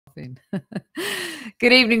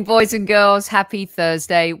Good evening, boys and girls. Happy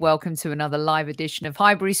Thursday. Welcome to another live edition of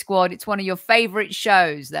Highbury Squad. It's one of your favourite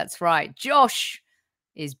shows. That's right. Josh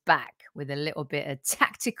is back with a little bit of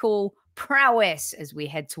tactical prowess as we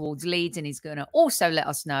head towards Leeds, and he's going to also let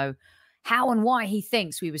us know how and why he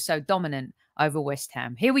thinks we were so dominant over West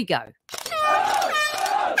Ham. Here we go.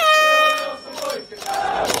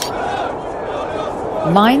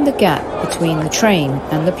 Mind the gap between the train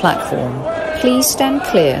and the platform. Please stand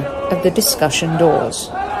clear of the discussion doors.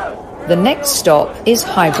 The next stop is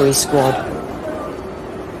Highbury Squad.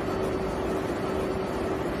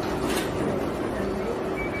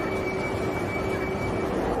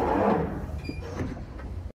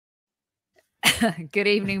 Good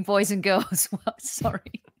evening, boys and girls.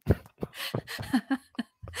 Sorry.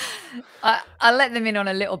 I let them in on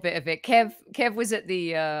a little bit of it. Kev was at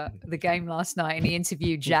the game last night and he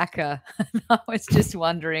interviewed Xhaka. I was just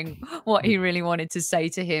wondering what he really wanted to say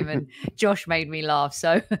to him, and Josh made me laugh.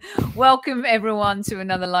 So welcome everyone to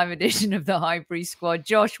another live edition of the Highbury Squad.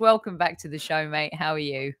 Josh, welcome back to the show, mate. How are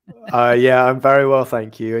you? Yeah, I'm very well,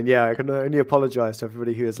 thank you. And yeah, I can only apologise to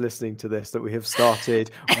everybody who is listening to this that we have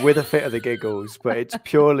started with a fit of the giggles, but it's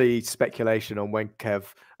purely speculation on when Kev,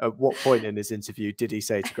 at what point in this interview did he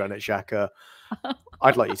say to Granit Xhaka,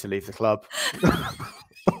 I'd like you to leave the club.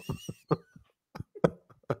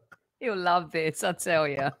 You'll love this, I tell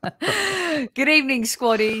you. Good evening,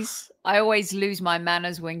 squaddies. I always lose my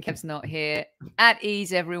manners when Kev's not here. At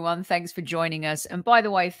ease, everyone. Thanks for joining us. And by the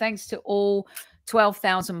way, thanks to all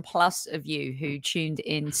 12,000 plus of you who tuned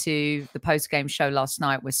into the post-game show last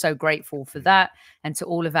night. We're so grateful for that. And to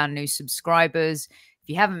all of our new subscribers. If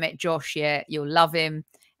you haven't met Josh yet, you'll love him.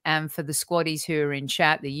 And for the squaddies who are in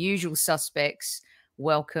chat, the usual suspects,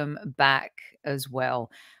 welcome back as well.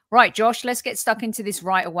 Right, Josh, let's get stuck into this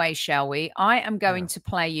right away, shall we? I am going to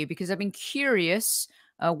play you because I've been curious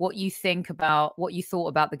what you thought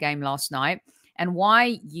about the game last night and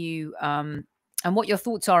why you and what your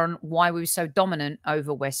thoughts are on why we were so dominant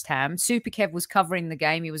over West Ham. Super Kev was covering the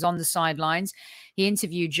game. He was on the sidelines. He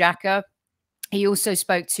interviewed Xhaka. He also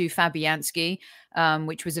spoke to Fabianski,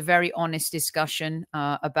 which was a very honest discussion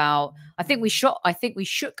about. I think we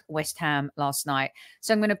shook West Ham last night.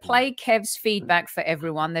 So I'm going to play Kev's feedback for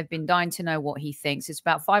everyone. They've been dying to know what he thinks. It's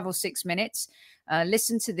about 5 or 6 minutes.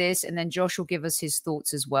 Listen to this, and then Josh will give us his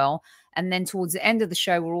thoughts as well. And then towards the end of the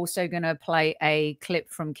show, we're also going to play a clip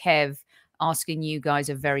from Kev asking you guys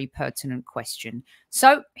a very pertinent question.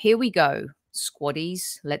 So here we go,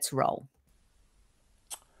 squaddies. Let's roll.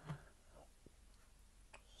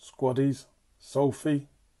 Squaddies, Sophie,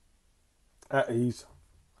 at ease.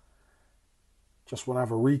 Just want to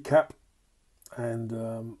have a recap, and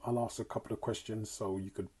I'll ask a couple of questions so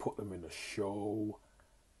you could put them in the show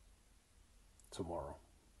tomorrow.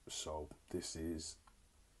 So this is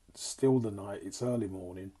still the night, it's early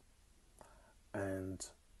morning, and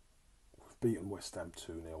we've beaten West Ham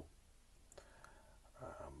 2-0.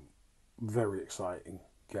 Very exciting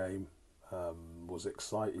game. Was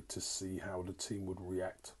excited to see how the team would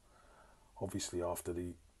react. Obviously, after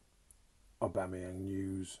the Aubameyang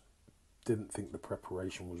news, didn't think the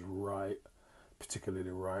preparation was right, particularly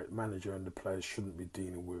right. Manager and the players shouldn't be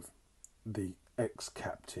dealing with the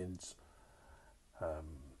ex-captain's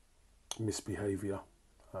misbehaviour.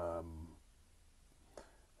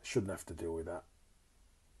 Shouldn't have to deal with that,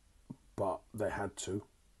 but they had to.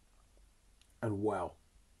 And wow,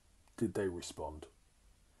 did they respond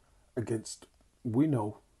against? We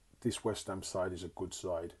know this West Ham side is a good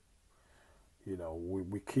side. You know,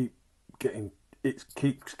 we keep getting, it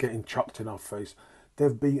keeps getting chucked in our face.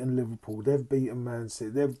 They've beaten Liverpool, they've beaten Man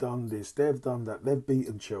City, they've done this, they've done that, they've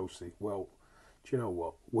beaten Chelsea. Well, do you know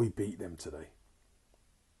what? We beat them today.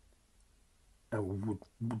 And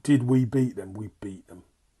did we beat them? We beat them.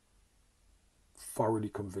 Thoroughly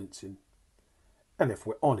convincing. And if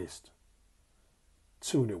we're honest,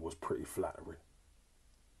 2-0 was pretty flattering.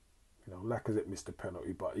 You know, Lacazette missed a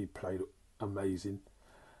penalty, but he played amazing.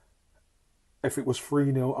 If it was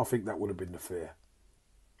 3-0, I think that would have been the fair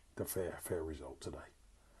result today.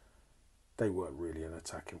 They weren't really an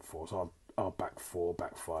attacking force. Our back four,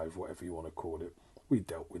 back five, whatever you want to call it, we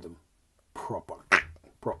dealt with them proper,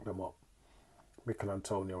 propped them up. Mikel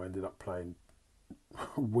Antonio ended up playing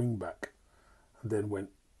wing back and then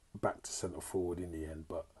went back to centre forward in the end.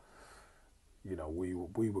 But you know, we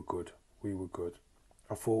were good. We were good.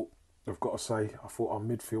 I've got to say, I thought our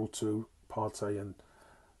midfield too, Partey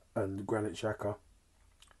and Granit Xhaka.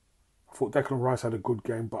 I thought Declan Rice had a good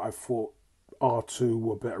game, but I thought our two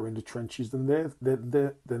were better in the trenches than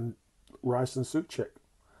Rice and Souček.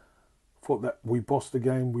 Thought that we bossed the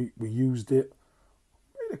game, we used it,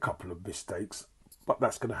 made a couple of mistakes, but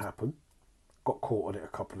that's going to happen. Got caught on it a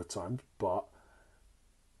couple of times, but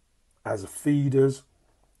as a feeders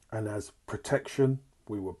and as protection,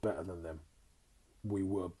 we were better than them. We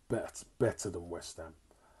were better than West Ham.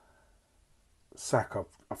 Saka,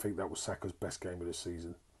 I think that was Saka's best game of the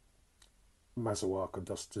season. Mazuaka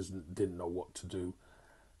just didn't know what to do.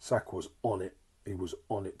 Saka was on it. He was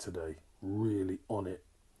on it today. Really on it.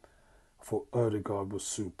 I thought Odegaard was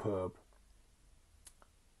superb.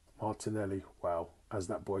 Martinelli, wow. Has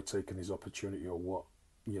that boy taken his opportunity or what?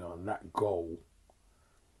 You know, and that goal,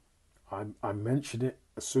 I mentioned it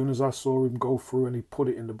as soon as I saw him go through and he put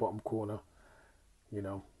it in the bottom corner. You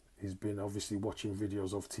know, he's been obviously watching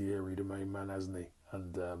videos of Thierry, the main man, hasn't he?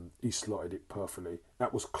 And he slotted it perfectly.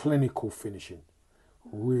 That was clinical finishing.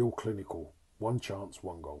 Real clinical. One chance,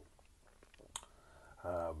 one goal.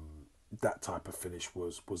 That type of finish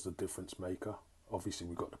was the difference maker. Obviously,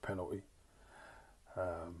 we got the penalty.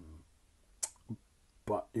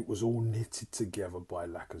 But it was all knitted together by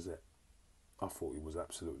Lacazette. I thought he was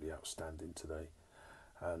absolutely outstanding today.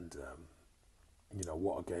 And, you know,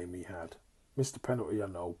 what a game he had. Missed the penalty, I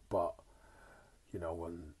know, but, you know,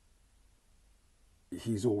 when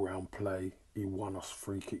his all-round play, he won us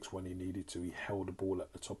free kicks when he needed to. He held the ball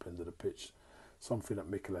at the top end of the pitch, something that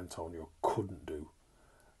Mikel Antonio couldn't do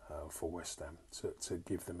for West Ham to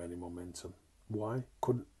give them any momentum. Why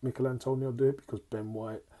couldn't Mikel Antonio do it? Because Ben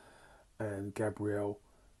White and Gabriel,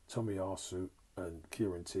 Tommy Arsu and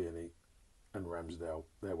Kieran Tierney and Ramsdale,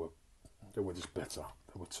 they were just better.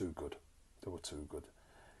 They were too good. They were too good.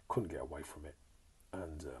 Couldn't get away from it.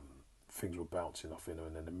 And things were bouncing off, you know,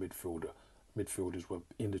 and then the midfielders were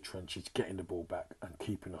in the trenches, getting the ball back and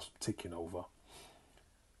keeping us ticking over.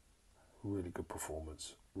 Really good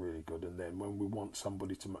performance. Really good. And then when we want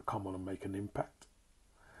somebody to come on and make an impact,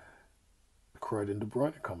 Croydon De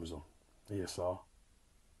Bruyne comes on. ESR.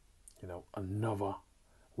 You know,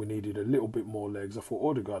 we needed a little bit more legs. I thought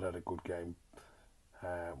Odegaard had a good game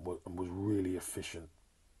and was really efficient.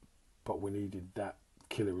 But we needed that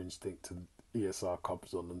killer instinct, and ESR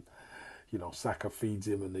comes on and, you know, Saka feeds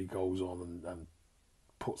him and he goes on and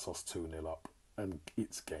puts us 2-0 up. And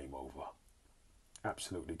it's game over.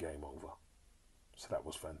 Absolutely game over. So that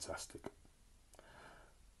was fantastic.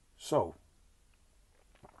 So,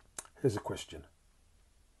 here's a question.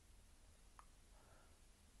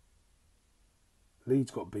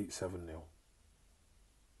 Leeds got beat 7-0.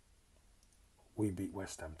 We beat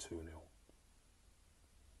West Ham 2-0.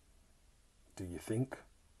 Do you think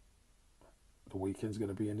the weekend's going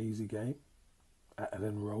to be an easy game at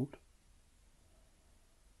Ellen Road?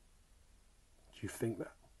 Do you think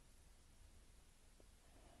that?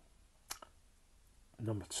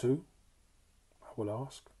 Number two, I will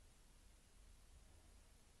ask,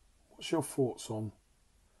 what's your thoughts on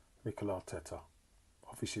Mikel Arteta?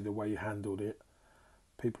 Obviously, the way he handled it,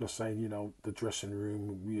 people are saying, you know, the dressing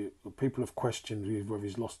room, people have questioned whether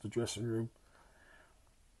he's lost the dressing room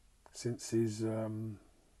since he's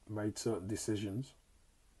made certain decisions.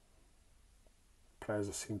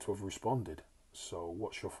 Players seem to have responded. So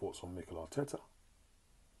what's your thoughts on Mikel Arteta?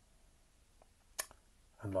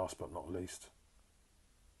 And last but not least,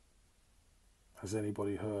 has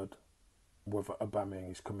anybody heard whether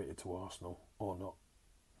Aubameyang is committed to Arsenal or not?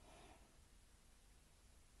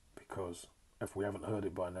 Because if we haven't heard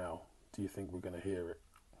it by now, do you think we're going to hear it?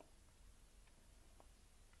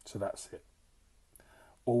 So that's it.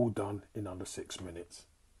 All done in under 6 minutes.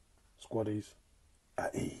 Squaddies,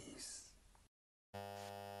 at ease.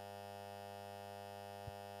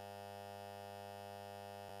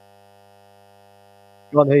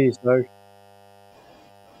 Can't hear you, so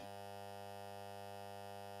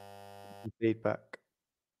feedback.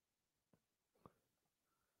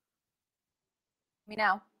 Me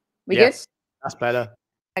now. We Yes, good? that's better.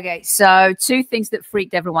 Okay, so two things that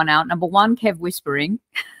freaked everyone out. Number one, Kev whispering.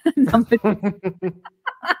 Number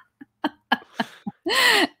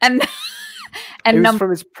and It was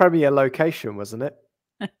from his premier location, wasn't it?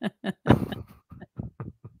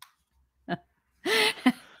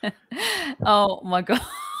 Oh my god.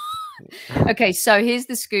 Okay, so here's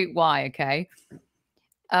the scoop why, okay?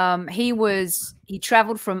 He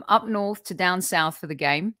traveled from up north to down south for the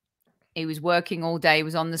game. He was working all day,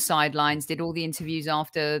 was on the sidelines, did all the interviews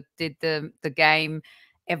after, did the game,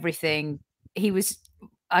 everything.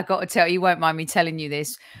 I got to tell you, won't mind me telling you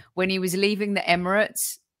this, when he was leaving the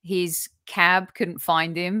Emirates, his cab couldn't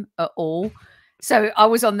find him at all. So I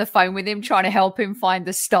was on the phone with him trying to help him find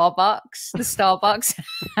the Starbucks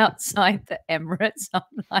outside the Emirates. I'm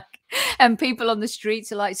like, and people on the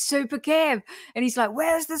streets are like, Super Kev. And he's like,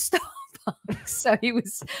 where's the Starbucks? Park. So he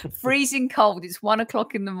was freezing cold. It's 1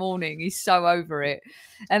 o'clock in the morning. He's so over it.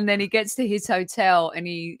 And then he gets to his hotel and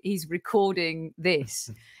he's recording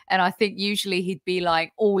this. And I think usually he'd be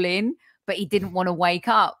like all in, but he didn't want to wake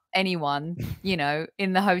up anyone, you know,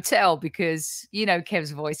 in the hotel because, you know,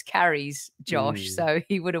 Kev's voice carries Josh. So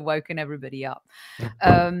he would have woken everybody up.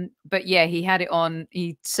 But yeah, he had it on.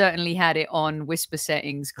 He certainly had it on whisper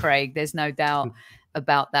settings, Craig. There's no doubt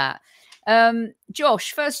about that.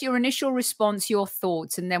 Josh, first your initial response, your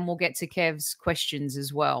thoughts, and then we'll get to Kev's questions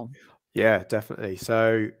as well. Yeah, definitely.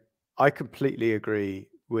 So I completely agree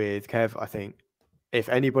with Kev. I think if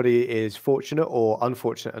anybody is fortunate or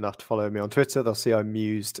unfortunate enough to follow me on Twitter, they'll see I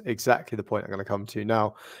mused exactly the point I'm going to come to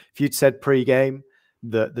now. If you'd said pre-game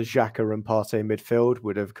that the Xhaka and Partey midfield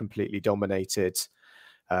would have completely dominated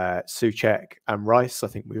Souček and Rice, I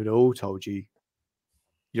think we would have all told you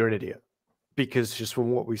you're an idiot. Because just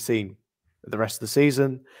from what we've seen the rest of the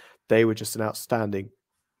season, they were just an outstanding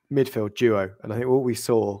midfield duo. And I think what we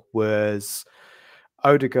saw was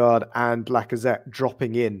Odegaard and Lacazette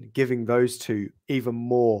dropping in, giving those two even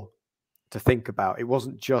more to think about. It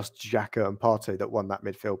wasn't just Xhaka and Partey that won that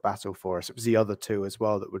midfield battle for us. It was the other two as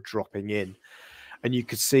well that were dropping in. And you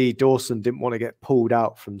could see Dawson didn't want to get pulled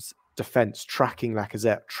out from defence, tracking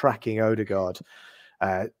Lacazette, tracking Odegaard.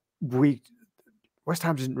 West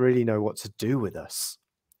Ham didn't really know what to do with us,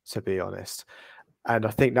 to be honest. And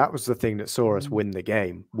I think that was the thing that saw us win the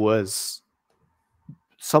game, was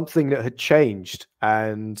something that had changed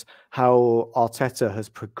and how Arteta has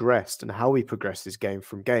progressed and how he progressed his game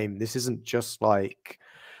from game. This isn't just like,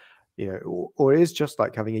 you know, or it is just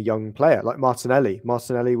like having a young player like Martinelli.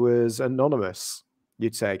 Martinelli was anonymous,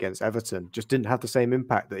 you'd say, against Everton, just didn't have the same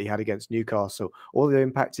impact that he had against Newcastle or the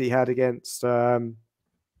impact he had against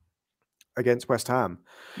West Ham.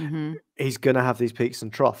 He's going to have these peaks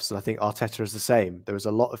and troughs, and I think Arteta is the same. There was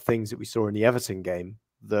a lot of things that we saw in the Everton game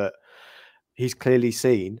that he's clearly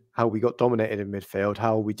seen, how we got dominated in midfield,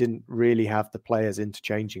 how we didn't really have the players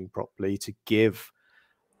interchanging properly to give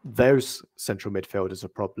those central midfielders a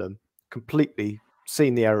problem. Completely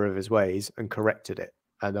seen the error of his ways and corrected it.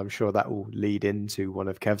 And I'm sure that will lead into one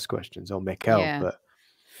of Kev's questions on Mikel. Yeah.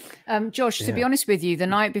 But Josh, to be honest with you, the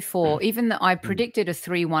night before, even that I predicted a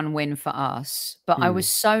 3-1 win for us, but I was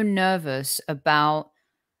so nervous about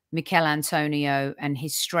Mikel Antonio and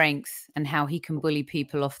his strength and how he can bully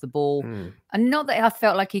people off the ball. And not that I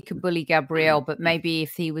felt like he could bully Gabriel, but maybe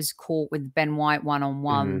if he was caught with Ben White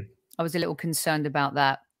one-on-one, I was a little concerned about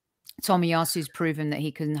that. Tomiyasu's proven that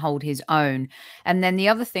he can hold his own. And then the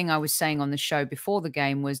other thing I was saying on the show before the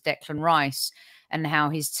game was Declan Rice and how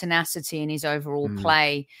his tenacity and his overall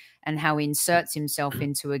play and how he inserts himself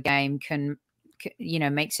into a game can, you know,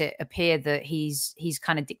 makes it appear that he's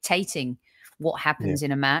kind of dictating what happens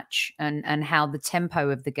in a match and how the tempo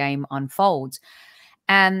of the game unfolds.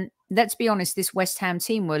 And let's be honest, this West Ham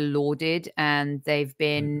team were lauded and they've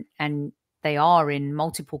been, and they are in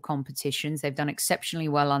multiple competitions. They've done exceptionally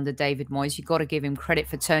well under David Moyes. You've got to give him credit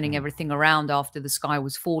for turning everything around after the sky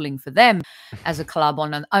was falling for them as a club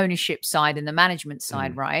on an ownership side and the management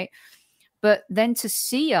side, right? But then to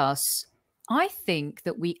see us, I think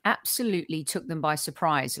that we absolutely took them by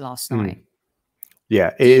surprise last night.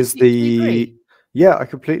 Yeah, it is the... Yeah, I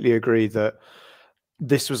completely agree that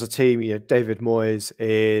this was a team, you know, David Moyes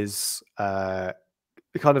is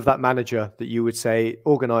kind of that manager that you would say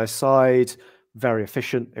organised side, very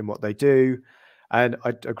efficient in what they do. And I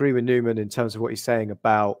agree with Newman in terms of what he's saying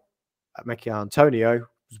about Mikel Antonio.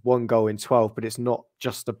 One goal in 12, but it's not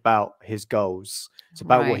just about his goals. It's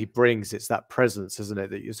about what he brings. It's that presence, isn't it,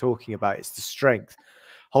 that you're talking about. It's the strength,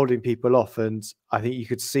 holding people off. And I think you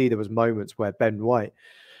could see there was moments where Ben White,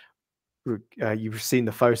 you've seen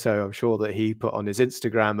the photo, I'm sure, that he put on his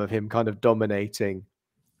Instagram of him kind of dominating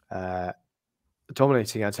Antonio.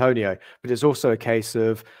 But it's also a case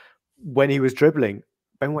of when he was dribbling,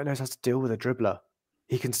 Ben White knows how to deal with a dribbler.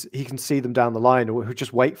 He can see them down the line, or he'll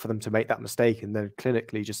just wait for them to make that mistake and then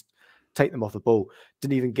clinically just take them off the ball.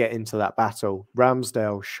 Didn't even get into that battle.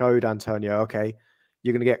 Ramsdale showed Antonio, okay,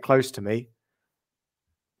 you're going to get close to me.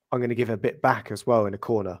 I'm going to give a bit back as well in a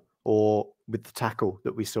corner, or with the tackle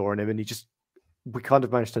that we saw on him. And we kind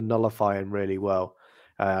of managed to nullify him really well.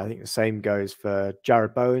 I think the same goes for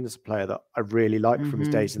Jared Bowen, as a player that I really like from his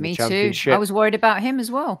days in the Championship. Me too. I was worried about him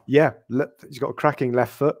as well. Yeah, he's got a cracking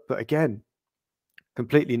left foot, but again,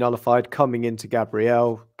 completely nullified coming into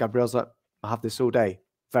Gabriel. Gabriel's like, I have this all day.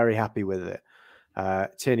 Very happy with it.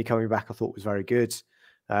 Tierney coming back, I thought was very good.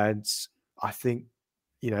 And I think,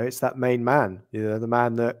 you know, it's that main man, you know, the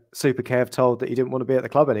man that Super Kev told that he didn't want to be at the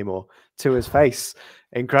club anymore, to his face,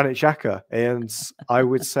 in Granit Xhaka. And I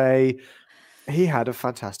would say he had a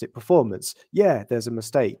fantastic performance. Yeah, there's a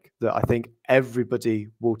mistake that I think everybody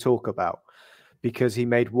will talk about because he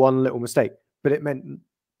made one little mistake, but it meant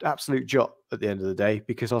absolute jot at the end of the day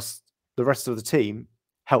because the rest of the team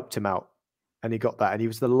helped him out and he got that. And he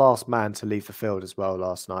was the last man to leave the field as well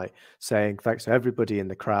last night, saying thanks to everybody in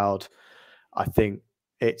the crowd. I think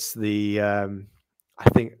it's I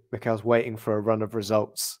think Mikel's waiting for a run of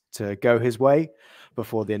results to go his way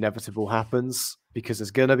before the inevitable happens, because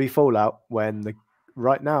there's going to be fallout when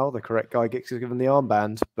right now the correct guy gets given the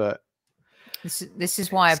armband, but this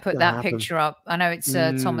is why I put that picture up. I know it's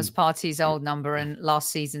Thomas Partey's old number and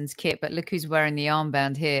last season's kit, but look who's wearing the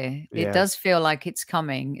armband here. Yeah. It does feel like it's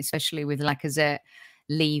coming, especially with Lacazette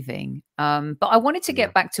leaving. But I wanted to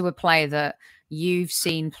get back to a player that you've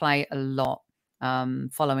seen play a lot,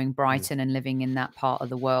 following Brighton and living in that part of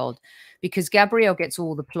the world, because Gabriel gets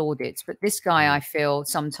all the plaudits, but this guy I feel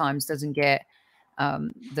sometimes doesn't get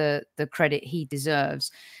the credit he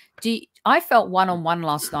deserves. I felt one-on-one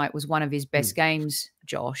last night was one of his best games,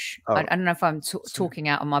 Josh. I don't know if I'm talking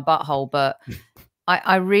out of my butthole, but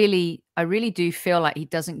I really do feel like he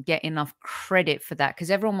doesn't get enough credit for that,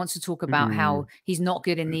 because everyone wants to talk about how he's not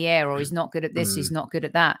good in the air, or he's not good at this, he's not good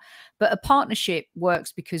at that. But a partnership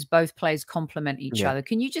works because both players complement each other.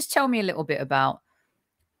 Can you just tell me a little bit about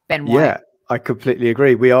Ben White? Yeah, I completely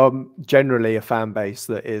agree. We are generally a fan base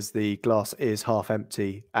that is the glass is half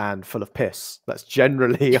empty and full of piss. That's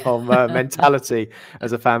generally our mentality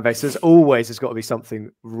as a fan base. There's got to be something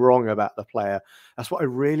wrong about the player. That's what I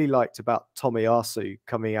really liked about Tomiyasu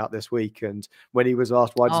coming out this week. And when he was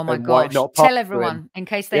asked, why does Ben White not pass tell everyone in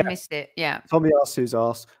case they missed it. Yeah. Tomiyasu's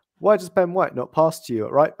asked, why does Ben White not pass to you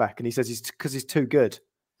at right back? And he says because he's too good.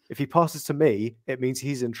 If he passes to me, it means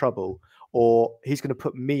he's in trouble, or he's going to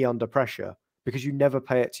put me under pressure, because you never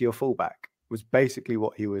pay it to your fullback, was basically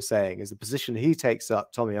what he was saying. Is the position he takes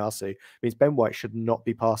up, Tomiyasu, means Ben White should not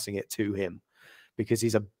be passing it to him, because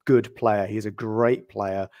he's a good player. He's a great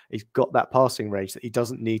player. He's got that passing range that he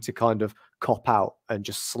doesn't need to kind of cop out and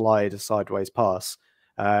just slide a sideways pass.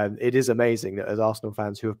 It is amazing that as Arsenal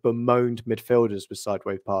fans who have bemoaned midfielders with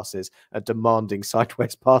sideways passes are demanding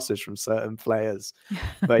sideways passes from certain players.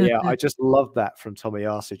 But yeah, I just love that from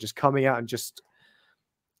Tomiyasu, just coming out and just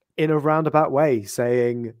in a roundabout way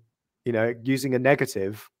saying, using a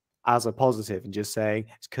negative as a positive and just saying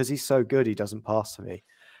it's because he's so good he doesn't pass to me.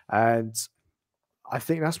 And I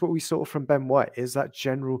think that's what we saw from Ben White, is that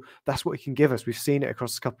that's what he can give us. We've seen it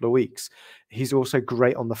across a couple of weeks. He's also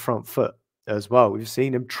great on the front foot as well. We've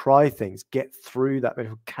seen him try things, get through that,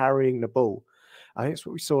 carrying the ball. I think it's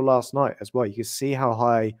what we saw last night as well. You can see how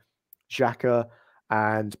high Xhaka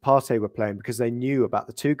and Partey were playing, because they knew about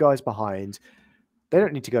the two guys behind. They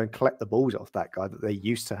don't need to go and collect the balls off that guy that they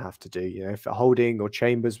used to have to do. If Holding or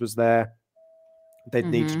Chambers was there, they'd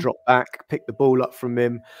need to drop back, pick the ball up from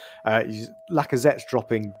him. Lacazette's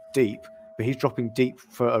dropping deep, but he's dropping deep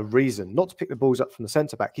for a reason, not to pick the balls up from the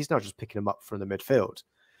centre-back. He's now just picking them up from the midfield.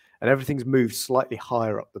 And everything's moved slightly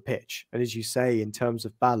higher up the pitch. And as you say, in terms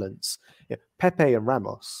of balance, Pepe and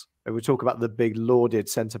Ramos, and we talk about the big lauded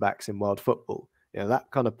centre-backs in world football,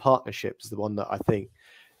 that kind of partnership is the one that I think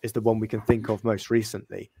is the one we can think of most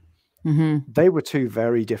recently. They were two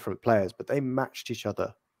very different players, but they matched each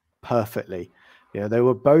other perfectly. They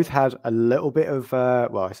were both had a little bit of,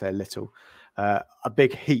 I say a little, a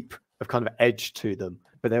big heap of kind of edge to them,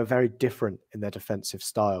 but they were very different in their defensive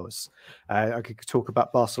styles. I could talk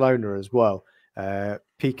about Barcelona as well.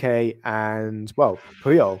 Piqué and, Puyol.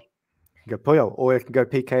 You can go Puyol, or you can go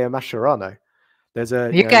Piqué and Mascherano. There's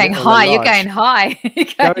you're going high. You're going high.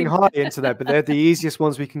 Going high into that, but they're the easiest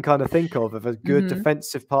ones we can kind of think of a good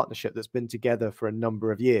defensive partnership that's been together for a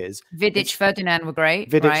number of years. Vidic, Ferdinand were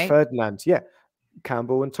great. Vidic, right? Ferdinand,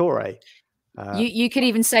 Campbell and Torre. You could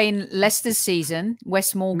even say in Leicester's season,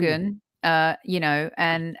 Wes Morgan, and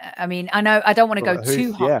I mean, I know I don't want to go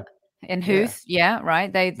too high. In Huth,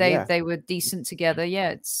 right. They were decent together.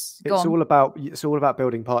 It's all about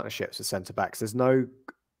building partnerships with centre backs.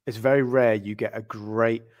 It's very rare you get a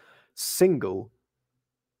great single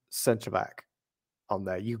centre back on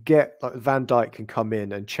there. You get like Van Dijk can come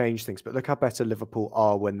in and change things, but look how better Liverpool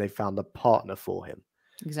are when they found a partner for him.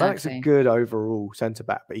 Exactly. Van Dijk's a good overall centre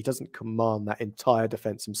back, but he doesn't command that entire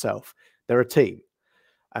defence himself. They're a team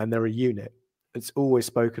and they're a unit. It's always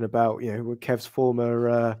spoken about, with Kev's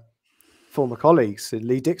former colleagues,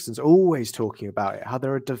 Lee Dixon's always talking about it, how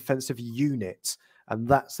they're a defensive unit. And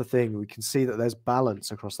that's the thing. We can see that there's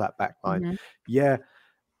balance across that back line.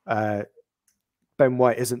 Ben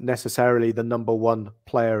White isn't necessarily the number one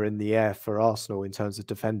player in the air for Arsenal in terms of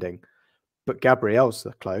defending, but Gabriel's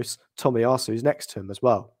close. Tomiyasu's next to him as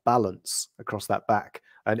well. Balance across that back.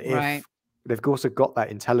 And if they've also got that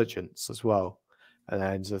intelligence as well.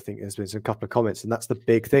 And I think there's been some couple of comments, and that's the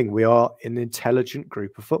big thing. We are an intelligent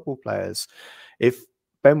group of football players. If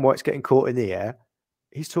Ben White's getting caught in the air,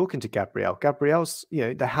 he's talking to Gabriel. Gabriel's,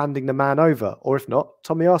 they're handing the man over. Or if not,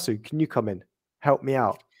 Tomiyasu, can you come in? Help me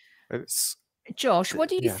out. It's Josh, what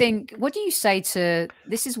do you think? What do you say to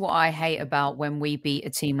this? Is what I hate about when we beat a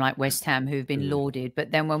team like West Ham who've been lauded,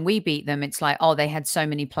 but then when we beat them, it's like, oh, they had so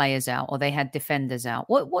many players out or they had defenders out.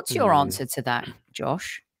 What's your answer to that,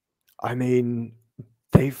 Josh? I mean,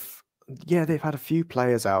 they've had a few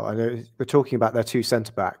players out. I know we're talking about their two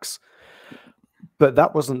centre backs, but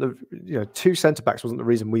that wasn't the two centre backs wasn't the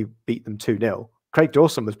reason we beat them 2-0. Craig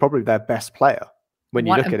Dawson was probably their best player. When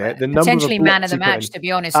you look at it, the number potentially of man of the match, to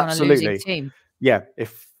be honest, absolutely. On a losing team. Yeah,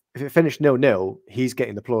 if it finished 0-0, he's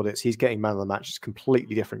getting the plaudits. He's getting man of the match. It's a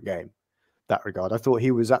completely different game. That regard, I thought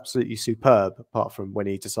he was absolutely superb. Apart from when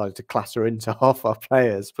he decided to clatter into half our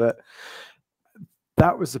players, but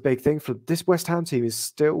that was the big thing for this West Ham team is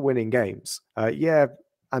still winning games.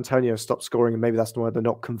 Antonio stopped scoring, and maybe that's why they're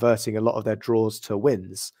not converting a lot of their draws to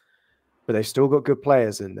wins. But they've still got good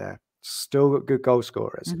players in there. Still got good goal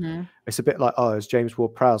scorers. It's a bit like, is James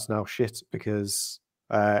Ward-Prowse now shit because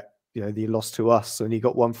he lost to us and he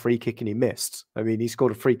got one free kick and he missed. I mean, he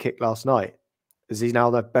scored a free kick last night. Is he now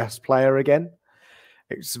their best player again?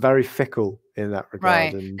 It's very fickle in that regard.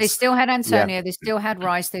 Right. And they still had Antonio. They still had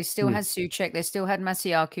Rice. They still had Souček. They still had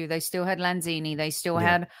Masiaku. They still had Lanzini. They still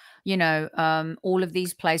had, all of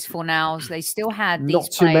these players for nows. They still had these not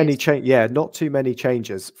too many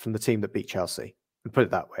changes from the team that beat Chelsea. Put it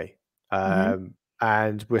that way.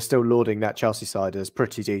 And we're still lauding that Chelsea side as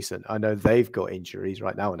pretty decent. I know they've got injuries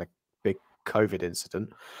right now in a big COVID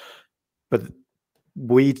incident, but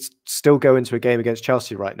we'd still go into a game against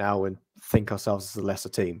Chelsea right now and think ourselves as a lesser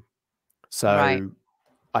team. So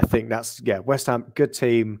I think that's, West Ham, good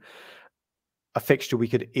team, a fixture we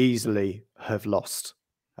could easily have lost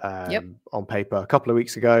on paper. A couple of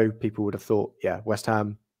weeks ago, people would have thought, West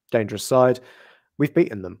Ham, dangerous side. We've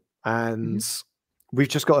beaten them. And we've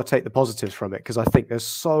just got to take the positives from it, because I think there's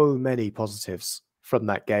so many positives from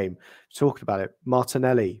that game. Talked about it.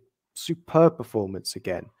 Martinelli, superb performance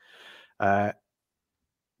again.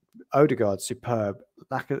 Odegaard, superb.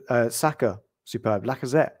 Saka, superb.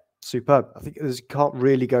 Lacazette, superb. I think you can't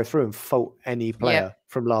really go through and fault any player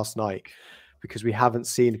from last night, because we haven't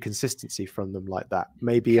seen consistency from them like that.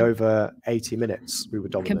 Maybe over 80 minutes, we were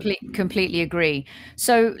dominant. Completely agree.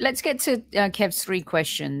 So let's get to Kev's 3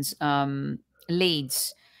 questions.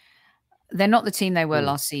 Leeds, they're not the team they were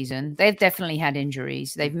last season. They've definitely had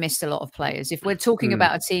injuries. They've missed a lot of players. If we're talking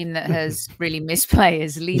about a team that has really missed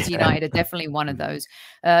players, Leeds United are definitely one of those.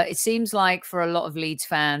 It seems like for a lot of Leeds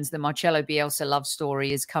fans, the Marcelo Bielsa love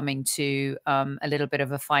story is coming to a little bit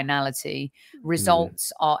of a finality.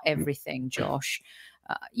 Results are everything, Josh.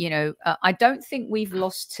 I don't think we've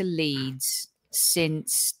lost to Leeds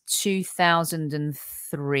since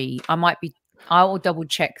 2003. I will double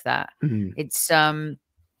check that. It's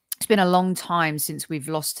been a long time since we've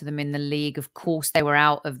lost to them in the league. Of course, they were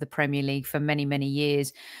out of the Premier League for many, many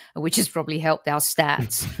years, which has probably helped our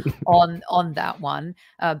stats on that one.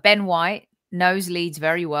 Ben White knows Leeds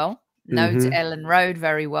very well, knows Ellen Road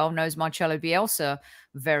very well, knows Marcelo Bielsa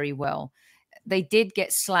very well. They did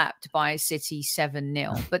get slapped by City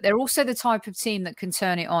 7-0, but they're also the type of team that can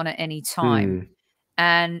turn it on at any time.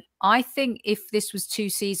 And I think if this was 2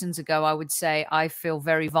 seasons ago, I would say I feel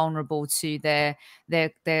very vulnerable to their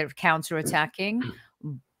counter-attacking.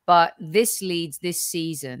 But this Leeds this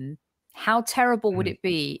season, how terrible would it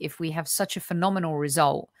be if we have such a phenomenal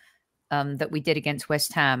result that we did against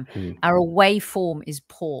West Ham? Our away form is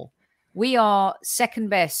poor. We are second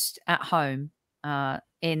best at home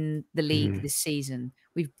in the league this season.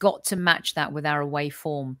 We've got to match that with our away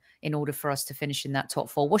form in order for us to finish in that top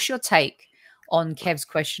 4. What's your take on Kev's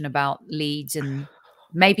question about Leeds and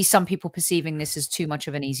maybe some people perceiving this as too much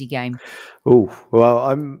of an easy game? Oh, well,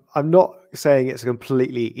 I'm not saying it's a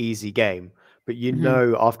completely easy game, but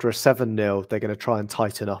after a 7-0, they're going to try and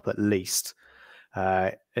tighten up at least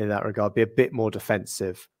in that regard, be a bit more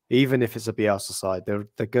defensive. Even if it's a Bielsa side, they're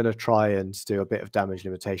going to try and do a bit of damage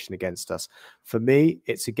limitation against us. For me,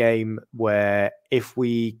 it's a game where if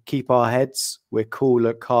we keep our heads, we're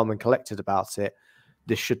cool, calm and collected about it,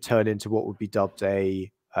 this should turn into what would be dubbed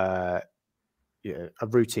a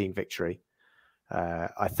routine victory.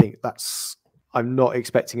 I think I'm not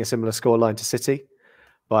expecting a similar scoreline to City,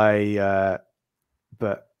 but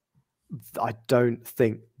I don't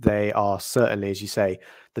think they are, certainly, as you say,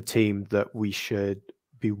 the team that we should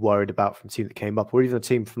be worried about from the team that came up, or even the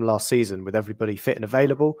team from last season with everybody fit and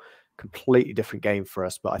available. Completely different game for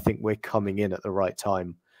us, but I think we're coming in at the right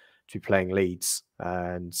time to be playing Leeds.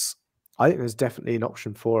 And I think there's definitely an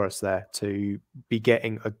option for us there to be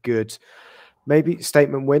getting a good, maybe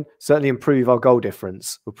statement win, certainly improve our goal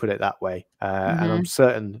difference, we'll put it that way. And I'm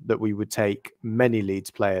certain that we would take many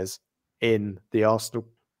Leeds players in the Arsenal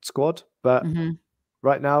squad. But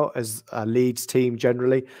right now, as a Leeds team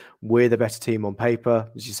generally, we're the better team on paper.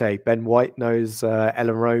 As you say, Ben White knows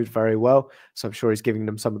Ellen Road very well. So I'm sure he's giving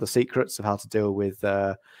them some of the secrets of how to deal with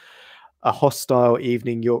a hostile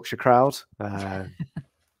evening Yorkshire crowd.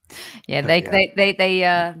 Yeah,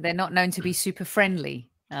 they're not known to be super friendly.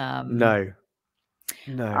 No.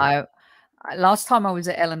 Last time I was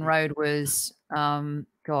at Ellen Road was,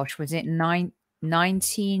 was it 99?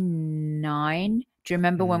 Do you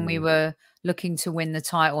remember when we were looking to win the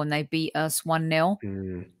title and they beat us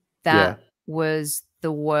 1-0? That was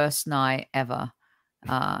the worst night ever.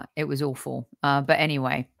 It was awful. But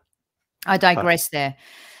anyway, I digress there.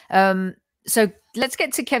 So let's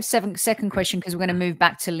get to Kev's second question, because we're going to move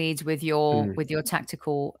back to Leeds with your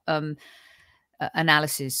tactical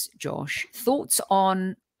analysis, Josh. Thoughts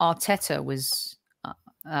on Arteta was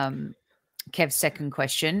Kev's second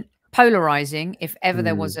question. Polarizing, if ever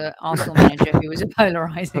there was an Arsenal manager who was a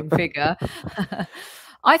polarizing figure.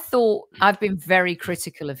 I've been very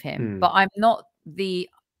critical of him, but I'm not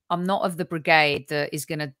of the brigade that is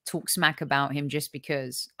going to talk smack about him just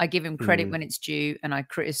because. I give him credit when it's due and I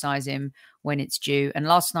criticize him when it's due. And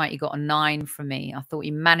last night he got a 9 from me. I thought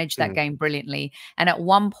he managed that game brilliantly. And at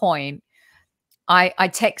one point, I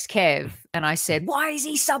text Kev and I said, "Why is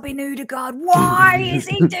he subbing Odegaard? Why is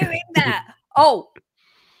he doing that?" Oh,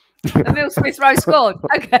 Emil Smith Rowe scored.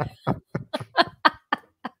 Okay.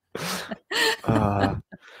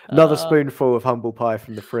 Another spoonful of humble pie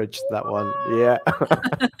from the fridge, that one. Yeah.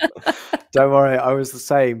 Don't worry, I was the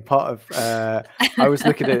same. Part of I was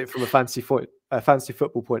looking at it from a fancy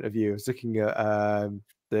football point of view. I was looking at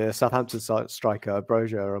the Southampton striker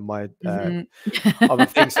Brozier on my other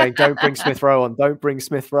thing saying, "Don't bring Smith Rowe on, don't bring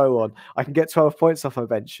Smith Rowe on." I can get 12 points off my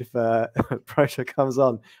bench if Brozier comes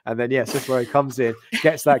on. And then Smith Rowe comes in,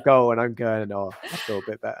 gets that goal, and I'm going, "Oh, I feel a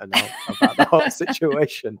bit better now about the whole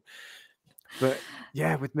situation." But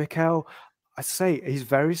yeah, with Mikel, I say he's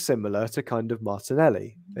very similar to kind of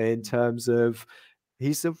Martinelli in terms of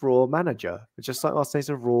he's a raw manager. Just like Martinelli's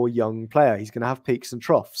a raw young player. He's going to have peaks and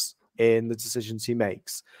troughs in the decisions he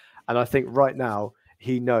makes. And I think right now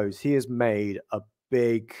he knows he has made a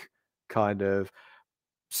big kind of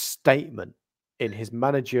statement in his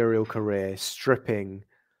managerial career, stripping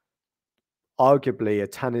arguably a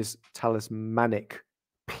talismanic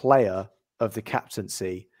player of the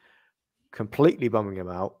captaincy, completely bumming him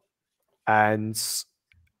out. And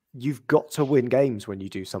you've got to win games when you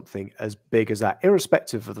do something as big as that,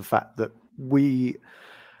 irrespective of the fact that we,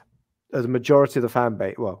 the majority of the fan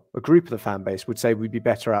base, well, a group of the fan base would say we'd be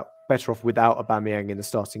better off without Aubameyang in the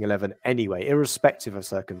starting 11 anyway, irrespective of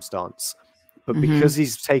circumstance. But because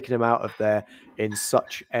he's taken him out of there in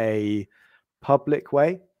such a public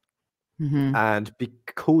way and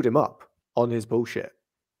called him up on his bullshit,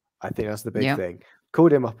 I think that's the big thing.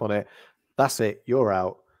 Called him up on it. That's it. You're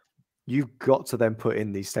out. You've got to then put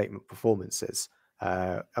in these statement performances.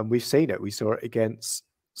 And we've seen it. We saw it against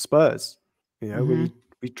Spurs.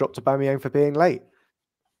 We dropped Aubameyang for being late.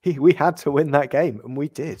 We had to win that game, and we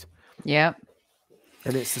did. Yeah.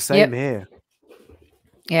 And it's the same here.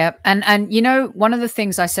 Yeah. And one of the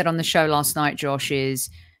things I said on the show last night, Josh, is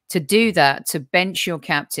to do that, to bench your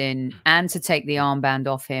captain and to take the armband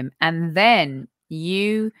off him. And then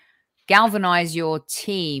you galvanize your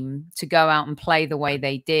team to go out and play the way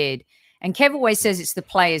they did. And Kev always says it's the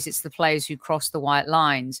players who cross the white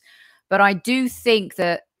lines. But I do think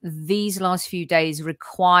that these last few days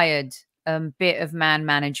required a bit of man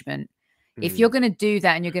management. If you're going to do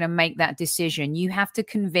that and you're going to make that decision, you have to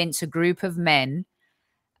convince a group of men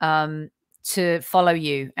to follow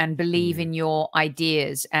you and believe in your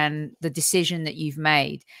ideas and the decision that you've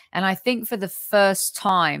made. And I think for the first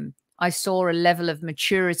time, I saw a level of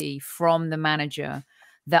maturity from the manager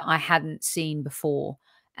that I hadn't seen before.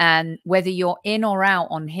 And whether you're in or out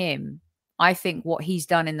on him, I think what he's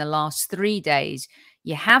done in the last 3 days,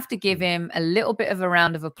 you have to give him a little bit of a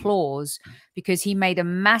round of applause, because he made a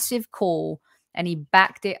massive call and he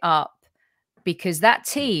backed it up. Because that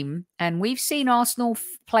team, and we've seen Arsenal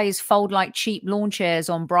players fold like cheap lawn chairs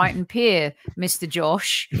on Brighton Pier, Mr.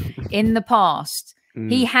 Josh, in the past.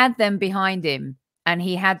 He had them behind him. And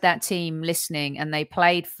he had that team listening, and they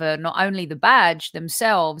played for not only the badge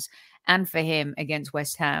themselves and for him against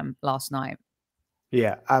West Ham last night.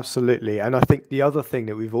 Yeah, absolutely. And I think the other thing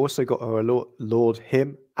that we've also got to laud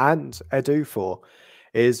him and Edu for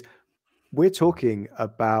is we're talking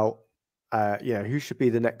about who should be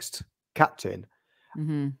the next captain.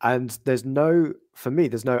 Mm-hmm. And for me,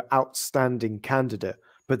 there's no outstanding candidate.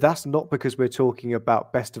 But that's not because we're talking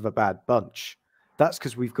about best of a bad bunch. That's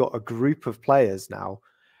because we've got a group of players now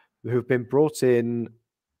who've been brought in,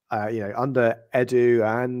 under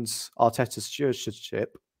Edu and Arteta's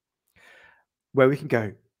stewardship, where we can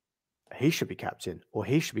go, he should be captain or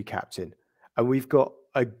he should be captain. And we've got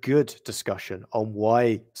a good discussion on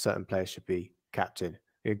why certain players should be captain.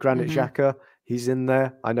 Granit Xhaka, he's in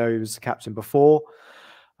there. I know he was the captain before.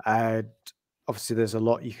 Obviously, there's a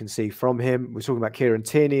lot you can see from him. We're talking about Kieran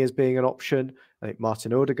Tierney as being an option. I think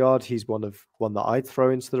Martin Odegaard, he's one that I'd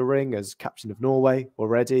throw into the ring as captain of Norway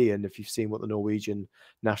already. And if you've seen what the Norwegian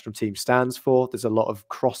national team stands for, there's a lot of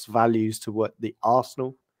cross values to what the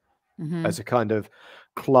Arsenal as a kind of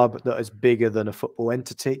club that is bigger than a football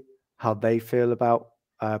entity, how they feel about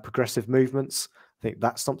progressive movements. I think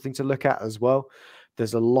that's something to look at as well.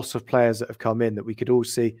 There's a lot of players that have come in that we could all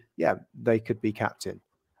see, they could be captain.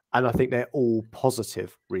 And I think they're all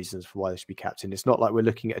positive reasons for why they should be captain. It's not like we're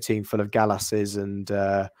looking at a team full of Gallas's and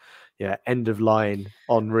end of line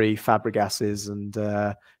Henri, Fabregas's and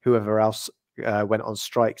whoever else went on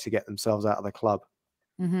strike to get themselves out of the club.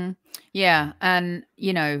 Yeah, and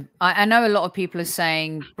I know a lot of people are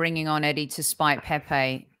saying bringing on Eddie to spite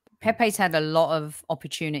Pepe. Pepe's had a lot of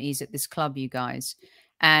opportunities at this club, you guys.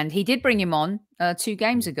 And he did bring him on 2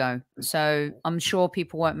 games ago. So I'm sure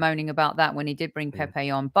people weren't moaning about that when he did bring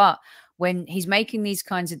Pepe on. But when he's making these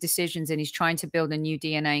kinds of decisions and he's trying to build a new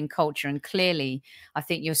DNA and culture, and clearly I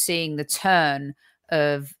think you're seeing the turn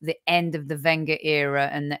of the end of the Wenger era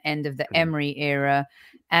and the end of the Emery era.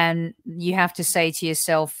 And you have to say to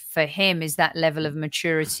yourself, for him, is that level of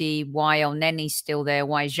maturity, why Elneny's still there,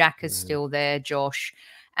 why Xhaka's still there, Josh,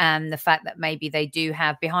 and the fact that maybe they do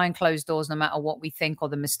have behind closed doors, no matter what we think or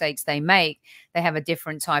the mistakes they make, they have a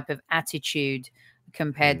different type of attitude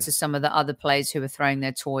compared to some of the other players who are throwing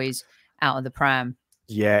their toys out of the pram.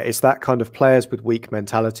 Yeah, it's that kind of players with weak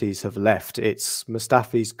mentalities have left. It's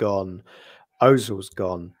Mustafi's gone, Ozil's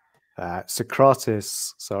gone,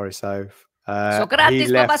 Socrates, sorry, Soph. Socrates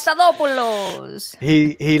Papastathopoulos.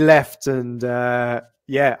 He left, and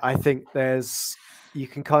I think you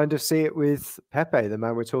can kind of see it with Pepe, the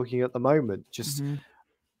man we're talking at the moment. Just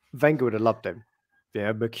Wenger would have loved him.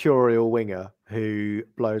 Mercurial winger who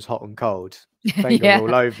blows hot and cold. Wenger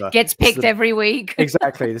all over. Gets picked every week.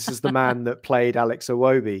 Exactly. This is the man that played Alex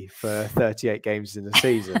Iwobi for 38 games in the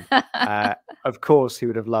season. Of course, he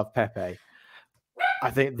would have loved Pepe.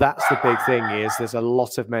 I think that's the big thing is there's a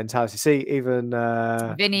lot of mentality. See, even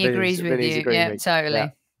Vinny agrees with you. Yeah,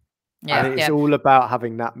 totally. Yeah, I think it's all about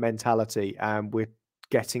having that mentality, and we're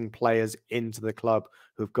getting players into the club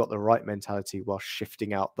who've got the right mentality while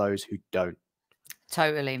shifting out those who don't.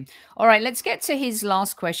 Totally. All right, let's get to his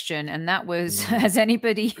last question. And that was, has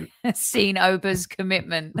anybody seen Oba's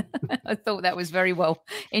commitment? I thought that was very well,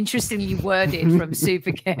 interestingly worded from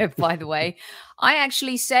Supercare, by the way. I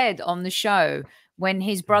actually said on the show, when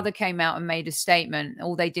his brother came out and made a statement,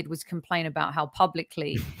 all they did was complain about how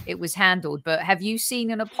publicly it was handled. But have you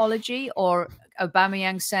seen an apology or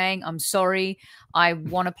Aubameyang saying, I'm sorry, I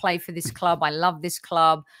want to play for this club. I love this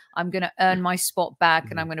club. I'm going to earn my spot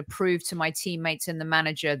back and I'm going to prove to my teammates and the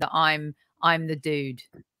manager that I'm the dude.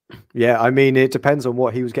 Yeah, I mean, it depends on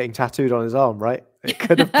what he was getting tattooed on his arm, right? It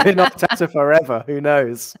could have been Arteta forever. Who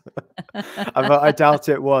knows? I doubt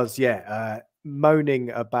it was. Yeah.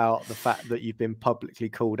 Moaning about the fact that you've been publicly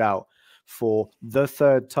called out for the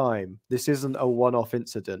 3rd time. This isn't a one-off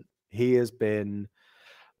incident. He has been,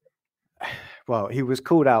 well, he was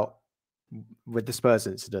called out with the Spurs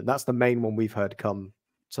incident. That's the main one we've heard come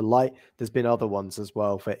to light. There's been other ones as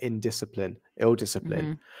well for indiscipline, ill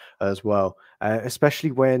discipline as well,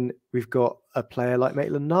 especially when we've got a player like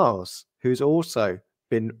Maitland-Niles, who's also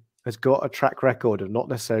has got a track record of not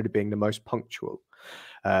necessarily being the most punctual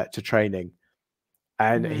to training.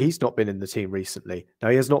 And he's not been in the team recently. Now,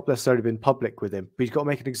 he has not necessarily been public with him, but he's got to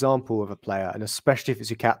make an example of a player, and especially if it's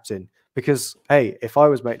your captain. Because, hey, if I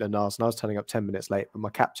was Maitland-Niles and I was turning up 10 minutes late, but my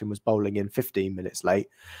captain was bowling in 15 minutes late,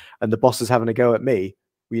 and the boss is having a go at me,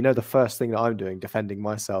 well, you know the first thing that I'm doing, defending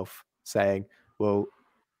myself, saying, well,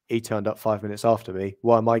 he turned up 5 minutes after me.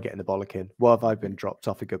 Why am I getting the bollocking? Why have I been dropped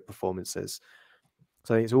off of good performances?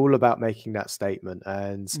 So I think it's all about making that statement.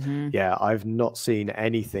 And, yeah, I've not seen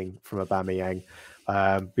anything from Aubameyang.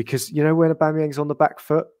 Because, you know, when Aubameyang's on the back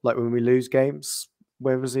foot, like when we lose games,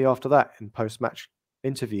 where was he after that in post-match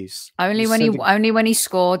interviews. Only when he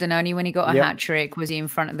scored, and only when he got a hat trick was he in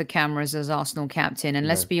front of the cameras as Arsenal captain. And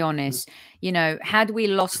let's be honest, you know, had we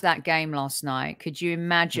lost that game last night, could you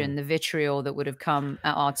imagine the vitriol that would have come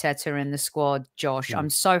at Arteta and the squad, Josh? I'm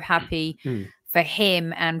so happy for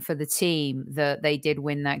him and for the team that they did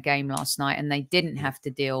win that game last night, and they didn't have to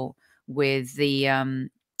deal with the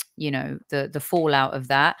you know, the fallout of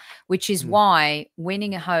that, which is why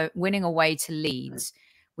winning away to Leeds,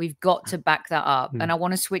 we've got to back that up. And I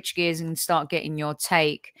want to switch gears and start getting your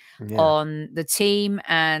take on the team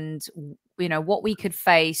and, you know, what we could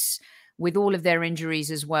face with all of their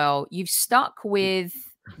injuries as well. You've stuck with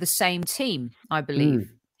the same team, I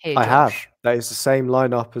believe. Here, Josh. I have. That is the same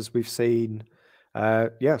lineup as we've seen.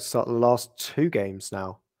 Start the last 2 games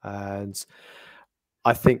now. And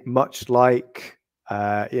I think much like,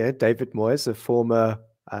 David Moyes, a former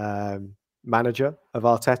manager of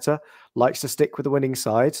Arteta, likes to stick with the winning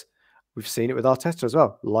side. We've seen it with Arteta as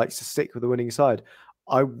well. Likes to stick with the winning side.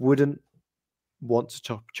 I wouldn't want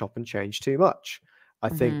to chop and change too much. I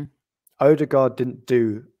think Odegaard didn't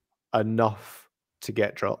do enough to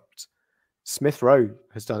get dropped. Smith Rowe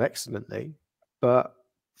has done excellently, but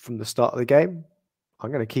from the start of the game,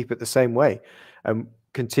 I'm going to keep it the same way and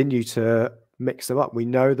continue to mix them up. We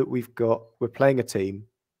know that we're playing a team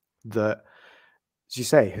that, as you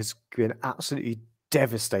say, has been absolutely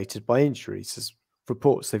devastated by injuries. There's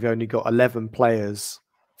reports they've only got 11 players,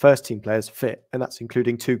 first team players fit, and that's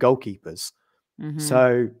including 2 goalkeepers.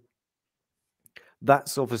 So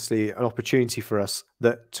that's obviously an opportunity for us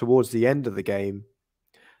that towards the end of the game,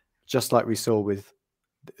 just like we saw with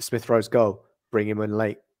Smith Rowe's goal, bring him in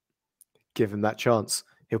late, give him that chance.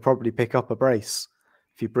 He'll probably pick up a brace.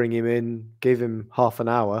 If you bring him in, give him half an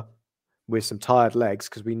hour with some tired legs,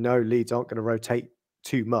 because we know Leeds aren't going to rotate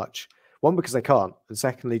too much. One, because they can't. And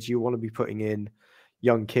secondly, do you want to be putting in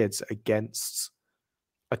young kids against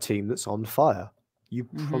a team that's on fire? You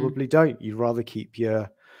probably don't. You'd rather keep your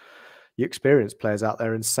experienced players out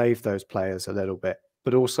there and save those players a little bit.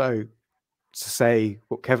 But also, to say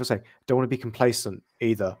what Kev was saying, don't want to be complacent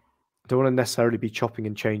either. Don't want to necessarily be chopping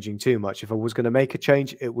and changing too much. If I was going to make a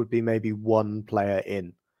change, it would be maybe one player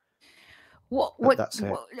in. That's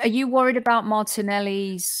it. Are you worried about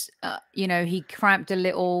Martinelli's, you know, he cramped a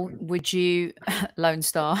little. Would you, Lone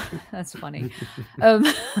Star, that's funny.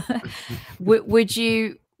 Would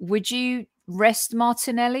you rest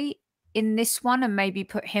Martinelli in this one and maybe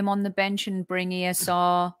put him on the bench and bring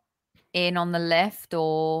ESR in on the left?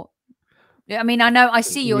 Or, I mean, I know I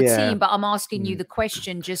see your team, but I'm asking you the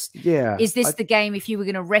question, just, is this the game? If you were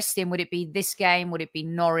going to rest him, would it be this game? Would it be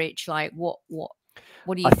Norwich? Like, what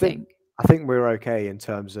do you think? I think we're okay in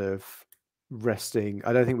terms of resting.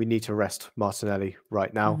 I don't think we need to rest Martinelli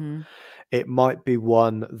right now. It might be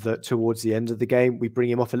one that towards the end of the game, we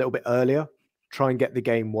bring him off a little bit earlier, try and get the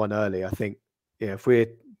game won early. I think if we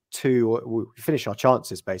finish our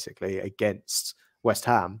chances basically against West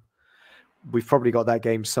Ham, we've probably got that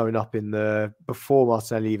game sewn up before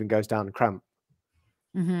Martinelli even goes down and cramp.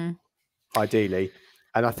 Ideally.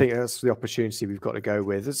 And I think that's the opportunity we've got to go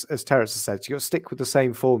with. As Terence has said, you've got to stick with the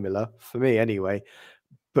same formula, for me anyway,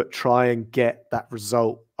 but try and get that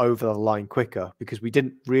result over the line quicker, because we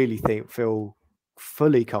didn't really feel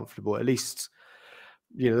fully comfortable. At least,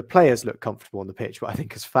 you know, the players look comfortable on the pitch, but I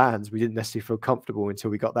think as fans, we didn't necessarily feel comfortable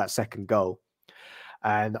until we got that second goal.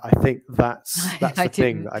 And I think that's the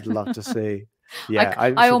thing that I'd love to see. Yeah,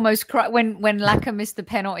 I almost cried when Laka missed the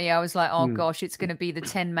penalty. I was like, oh gosh, it's going to be the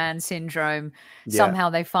 10-man syndrome. Somehow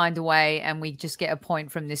they find a way and we just get a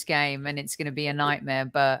point from this game, and it's going to be a nightmare.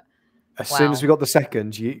 But as soon as we got the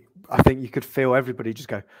second, I think you could feel everybody just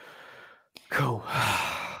go, cool,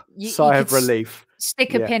 sigh of relief.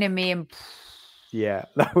 Stick a pin in me and... Yeah,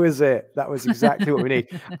 that was it. That was exactly what we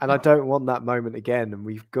need. And I don't want that moment again. And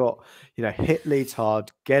we've got, you know, hit Leeds hard,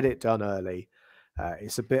 get it done early.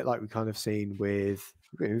 It's a bit like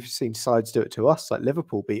we've seen sides do it to us. Like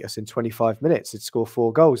Liverpool beat us in 25 minutes. They'd score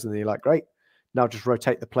 4 goals. And then you're like, great, now just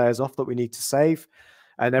rotate the players off that we need to save.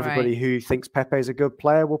 And everybody who thinks Pepe's a good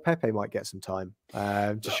player, well, Pepe might get some time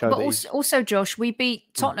to show that. Also, Josh, we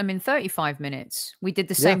beat Tottenham in 35 minutes. We did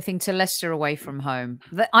the same thing to Leicester away from home.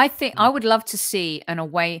 I think I would love to see an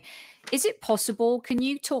away. Is it possible? Can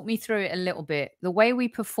you talk me through it a little bit? The way we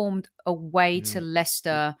performed away to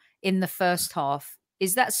Leicester in the first half,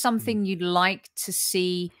 is that something you'd like to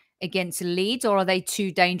see against Leeds, or are they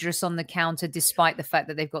too dangerous on the counter despite the fact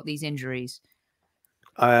that they've got these injuries?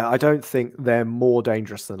 I don't think they're more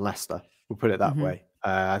dangerous than Leicester. We'll put it that way.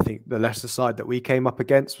 I think the Leicester side that we came up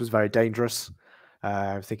against was very dangerous.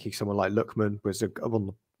 I'm thinking someone like Lookman was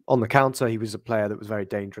on the counter. He was a player that was very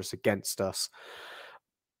dangerous against us.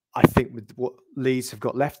 I think with what Leeds have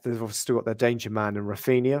got left, they've obviously still got their danger man in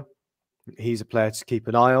Rafinha. He's a player to keep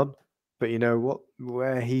an eye on. But you know what?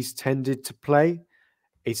 Where he's tended to play,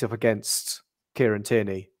 it's up against Kieran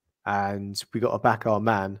Tierney. And we got to back our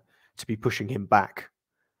man to be pushing him back.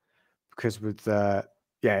 Because with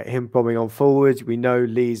him bombing on forward, we know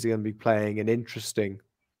Leeds are going to be playing an interesting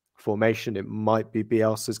formation. It might be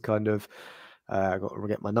Bielsa's kind of, I've got to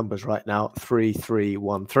get my numbers right now,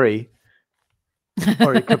 3-3-1-3.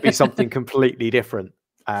 Or it could be something completely different.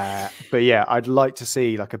 But yeah, I'd like to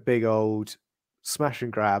see like a big old smash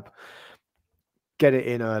and grab, get it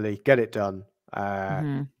in early, get it done,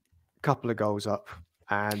 couple of goals up,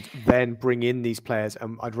 and then bring in these players.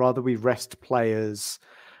 And I'd rather we rest players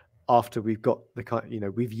after we've got the kind,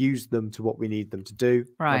 we've used them to what we need them to do,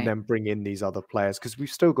 and then bring in these other players, because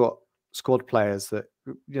we've still got squad players that,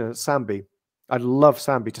 Sambi. I'd love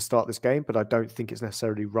Sambi to start this game, but I don't think it's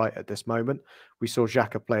necessarily right at this moment. We saw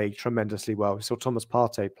Xhaka play tremendously well. We saw Thomas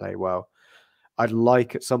Partey play well. I'd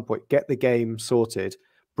like at some point, get the game sorted,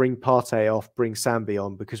 bring Partey off, bring Sambi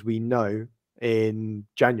on, because we know in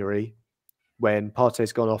January, when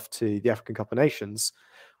Partey's gone off to the African Cup of Nations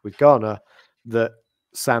with Ghana, that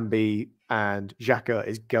Sambi and Xhaka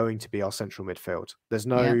is going to be our central midfield. There's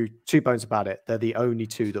no two bones about it. They're the only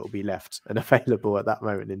two that will be left and available at that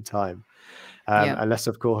moment in time. Unless,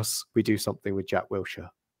 of course, we do something with Jack Wilshere.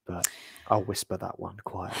 But I'll whisper that one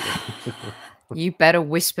quietly. You better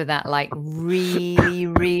whisper that, like really,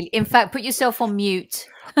 really. In fact, put yourself on mute.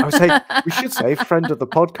 I would say we should say friend of the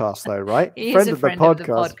podcast, though, right? He is a friend of the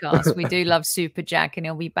podcast. We do love Super Jack, and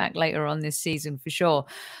he'll be back later on this season for sure.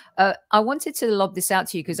 I wanted to lob this out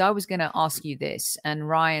to you because I was going to ask you this, and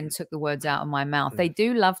Ryan took the words out of my mouth. They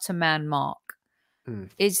do love to man mark.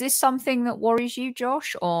 Is this something that worries you,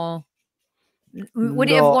 Josh, or would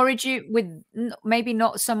it have worried you with maybe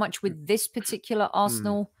not so much with this particular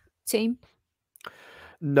Arsenal team?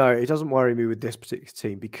 No, it doesn't worry me with this particular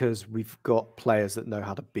team because we've got players that know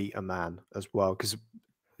how to beat a man as well. Because,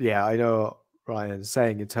 I know what Ryan's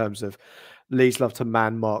saying in terms of Leeds love to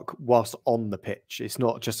man mark whilst on the pitch. It's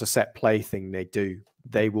not just a set play thing they do.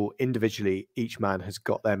 They will individually, each man has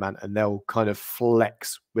got their man, and they'll kind of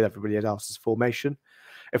flex with everybody else's formation.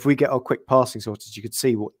 If we get our quick passing sorted, you could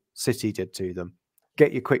see what City did to them.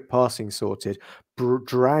 Get your quick passing sorted,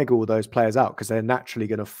 drag all those players out because they're naturally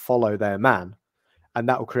going to follow their man. And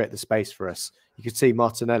that will create the space for us. You could see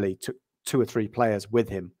Martinelli took 2 or 3 players with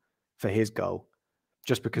him for his goal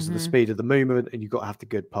just because of the speed of the movement, and you've got to have the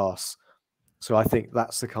good pass. So I think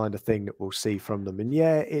that's the kind of thing that we'll see from them. And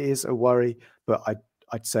yeah, it is a worry, but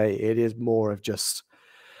I'd say it is more of just,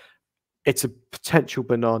 it's a potential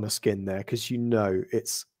banana skin there because,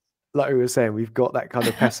 it's like we were saying, we've got that kind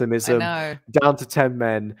of pessimism down to 10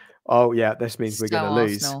 men. Oh yeah, this means we're going to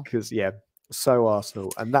lose because so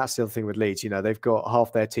Arsenal. And that's the other thing with Leeds, they've got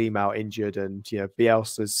half their team out injured, and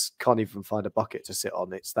Bielsa's can't even find a bucket to sit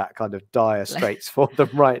on. It's that kind of dire straits for them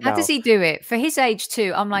right now. How does he do it? For his age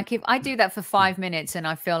too, I'm like, if I do that for 5 minutes and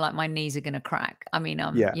I feel like my knees are going to crack. I mean,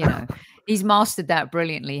 he's mastered that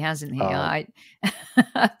brilliantly, hasn't he?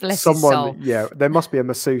 Bless his soul. Yeah, there must be a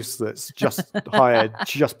masseuse that's just hired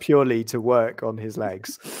just purely to work on his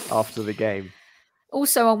legs after the game.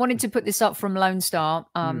 Also, I wanted to put this up from Lone Star.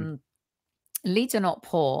 Leeds are not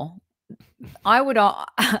poor.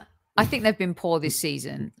 I think they've been poor this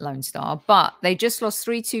season, Lone Star, but they just lost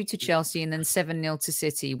 3-2 to Chelsea and then 7-0 to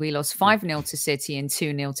City. We lost 5-0 to City and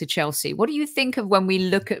 2-0 to Chelsea. What do you think of when we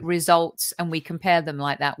look at results and we compare them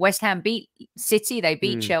like that? West Ham beat City, they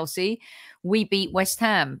beat Chelsea. We beat West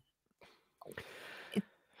Ham.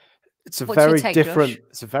 It's a very different. Josh?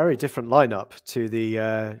 It's a very different lineup to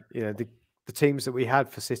the teams that we had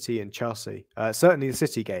for City and Chelsea. Certainly the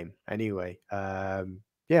City game, anyway. And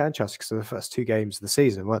Chelsea, because they're the first 2 games of the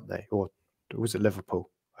season, weren't they? Or was it Liverpool?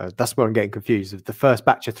 That's where I'm getting confused. The first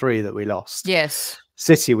batch of 3 that we lost. Yes.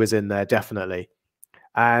 City was in there, definitely.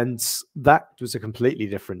 And that was a completely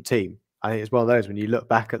different team. I think it's one of those, when you look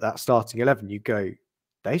back at that starting 11, you go,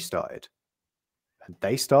 they started? And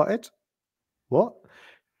they started? What?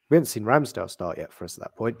 We hadn't seen Ramsdale start yet for us at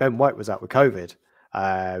that point. Ben White was out with COVID.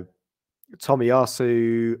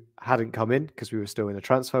 Tomiyasu hadn't come in because we were still in the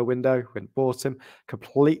transfer window. We hadn't bought him.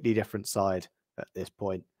 Completely different side at this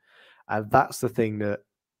point. And that's the thing that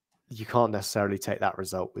you can't necessarily take that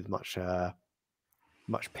result with much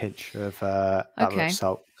pinch of that much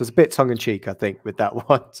salt. It was a bit tongue-in-cheek, I think, with that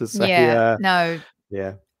one to say.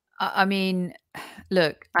 Yeah. I mean,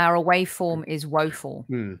 look, our away form is woeful.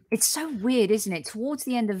 It's so weird, isn't it? Towards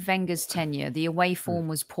the end of Wenger's tenure, the away form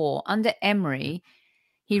was poor. Under Emery,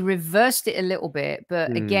 he reversed it a little bit,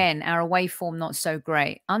 but again, our away form not so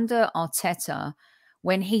great. Under Arteta,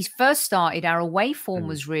 when he first started, our away form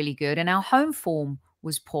was really good and our home form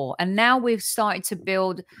was poor. And now we've started to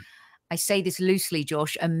build, I say this loosely,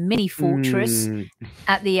 Josh, a mini fortress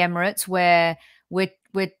at the Emirates where we're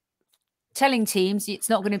telling teams it's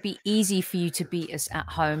not going to be easy for you to beat us at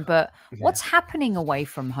home. But what's happening away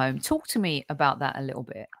from home? Talk to me about that a little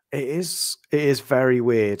bit. It is very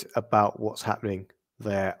weird about what's happening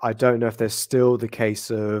there. I don't know if there's still the case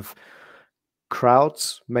of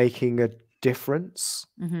crowds making a difference.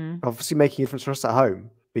 Obviously making a difference for us at home,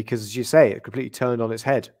 because as you say, it completely turned on its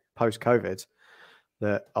head post-COVID,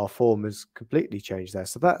 that our form has completely changed there.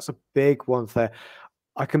 So that's a big one there.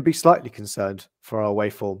 I can be slightly concerned for our away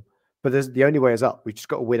form, but the only way is up. We've just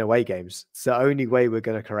got to win away games. It's the only way we're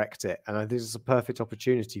going to correct it. And I think this is a perfect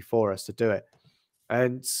opportunity for us to do it.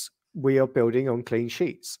 And we are building on clean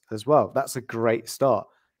sheets as well. That's a great start.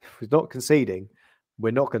 If we're not conceding,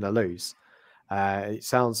 we're not going to lose. It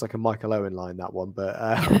sounds like a Michael Owen line, that one, but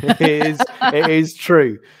it is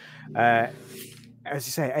true. As you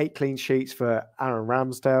say, 8 clean sheets for Aaron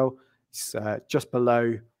Ramsdale. It's just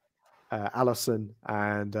below Allison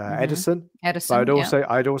and Edison. But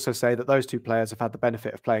I'd also say that those 2 players have had the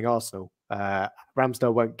benefit of playing Arsenal.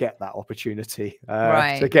 Ramsdale won't get that opportunity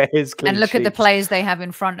to get his clean And look sheets. at the players they have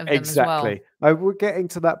in front of them as well. Exactly. We're getting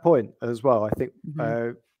to that point as well. I think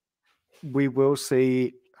we will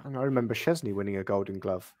see. I remember Chesney winning a Golden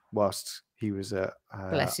Glove whilst he was at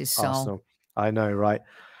Bless his soul. Arsenal. I know, right?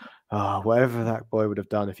 Whatever that boy would have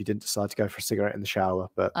done if he didn't decide to go for a cigarette in the shower.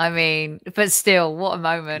 But I mean, but still, what a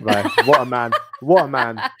moment. Right. What a man. What a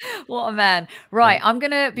man. What a man. Right. I'm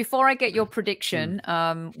going to, before I get your prediction,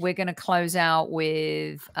 we're going to close out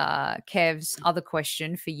with Kev's other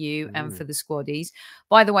question for you and for the squaddies.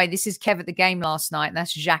 By the way, this is Kev at the game last night. And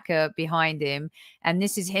that's Xhaka behind him. And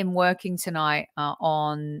this is him working tonight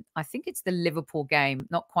on, I think it's the Liverpool game.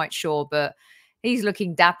 Not quite sure, but he's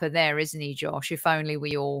looking dapper there, isn't he, Josh? If only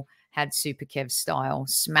we all had Super Kev style,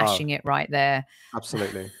 smashing it right there.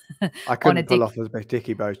 Absolutely. I couldn't pull off a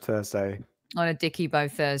Dickie Bow Thursday. On a Dickie Bow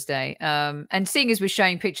Thursday. And seeing as we're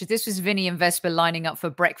showing pictures, this was Vinny and Vesper lining up for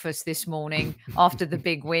breakfast this morning after the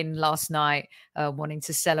big win last night, wanting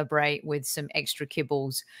to celebrate with some extra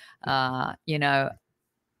kibbles,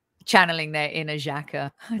 channeling their inner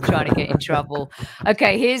Xhaka, trying to get in trouble.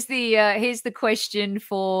 Okay, here's the question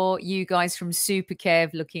for you guys from Super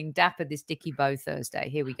Kev, looking dapper this Dickie Bow Thursday.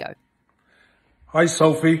 Here we go. Hi,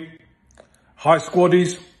 Sophie. Hi,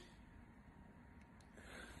 squaddies.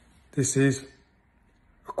 This is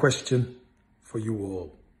a question for you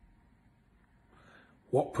all.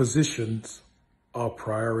 What positions are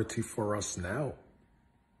priority for us now?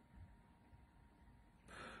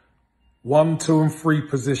 1, 2, and 3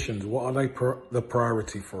 positions. What are they the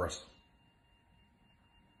priority for us?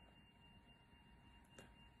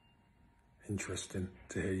 Interesting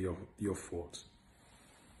to hear your thoughts.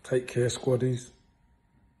 Take care, squaddies.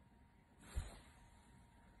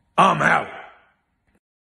 I'm out.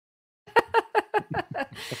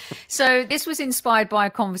 So this was inspired by a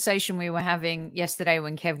conversation we were having yesterday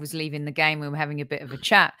when Kev was leaving the game. We were having a bit of a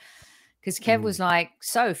chat because Kev was like,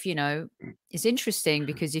 Soph, it's interesting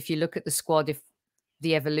because if you look at the squad, if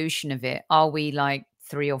the evolution of it, are we like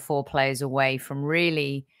 3 or 4 players away from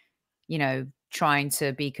really, trying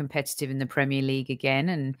to be competitive in the Premier League again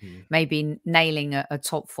and maybe nailing a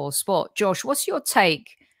top 4 spot? Josh, what's your take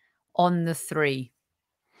on the 3?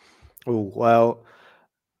 Oh, well,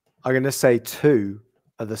 I'm going to say 2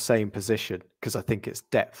 are the same position because I think it's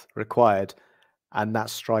depth required, and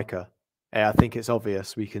that's striker. I think it's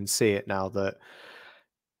obvious. We can see it now that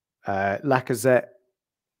Lacazette,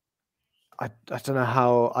 I don't know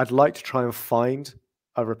how, I'd like to try and find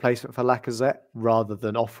a replacement for Lacazette rather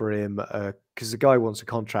than offer him, because the guy wants a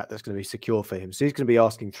contract that's going to be secure for him. So he's going to be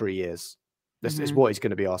asking 3 years. This is what he's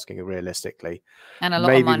going to be asking realistically. And a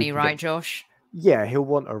lot of money, right, Josh? Yeah, he'll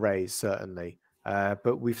want a raise, certainly.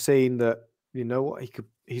 But we've seen that,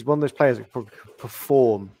 he's one of those players that could probably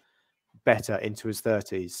perform better into his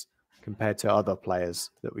 30s compared to other players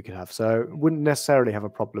that we could have. So wouldn't necessarily have a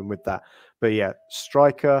problem with that. But yeah,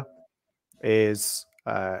 striker is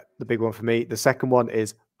the big one for me. The second one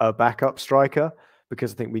is a backup striker,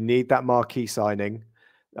 because I think we need that marquee signing.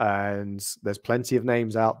 And there's plenty of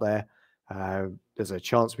names out there. There's a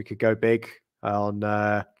chance we could go big on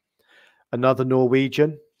another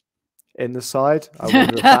Norwegian in the side. I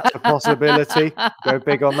wonder if that's a possibility. Go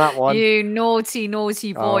big on that one. You naughty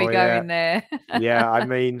boy going there. Yeah, I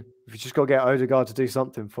mean, we've just got to get Odegaard to do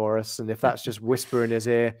something for us. And if that's just whisper in his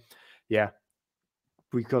ear, yeah,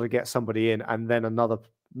 we've got to get somebody in, and then another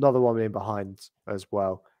one in behind as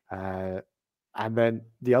well. And then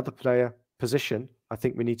the other player position, I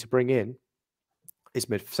think we need to bring in is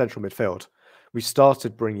central midfield. We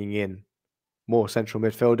started bringing in more central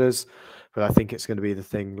midfielders, but I think it's going to be the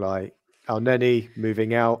thing like Elneny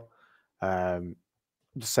moving out. The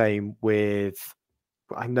same with,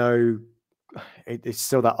 I know it's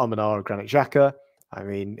still that Almanara Granit Xhaka. I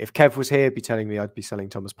mean, if Kev was here, he'd be telling me I'd be selling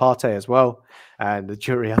Thomas Partey as well. And the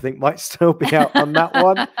jury, I think, might still be out on that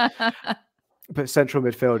one. But central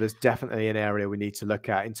midfield is definitely an area we need to look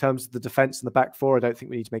at. In terms of the defence and the back four, I don't think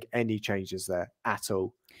we need to make any changes there at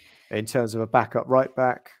all. In terms of a backup right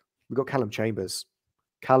back, we've got Callum Chambers.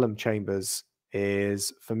 Callum Chambers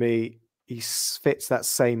is, for me, he fits that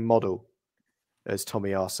same model as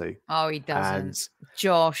Tomiyasu. Oh, he doesn't.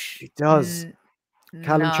 Josh. He does.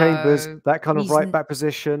 Callum Chambers, that kind of right back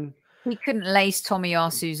position. He couldn't lace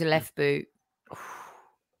Tomiyasu's left boot.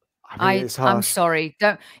 I mean, it's harsh. I'm sorry.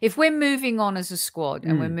 If we're moving on as a squad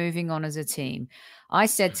and we're moving on as a team, I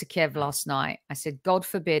said to Kev last night, I said, God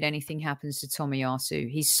forbid anything happens to Tomiyasu.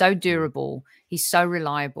 He's so durable. He's so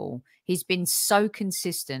reliable. He's been so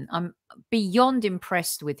consistent. I'm beyond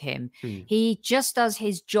impressed with him. He just does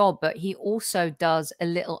his job, but he also does a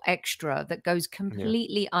little extra that goes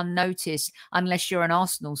completely unnoticed unless you're an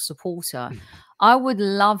Arsenal supporter. I would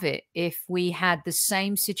love it if we had the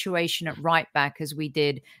same situation at right back as we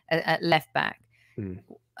did at left back.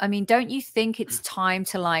 I mean, don't you think it's time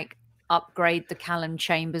to like upgrade the Callum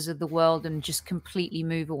Chambers of the world and just completely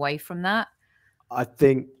move away from that? I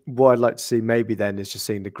think what I'd like to see maybe then is just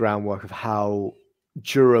seeing the groundwork of how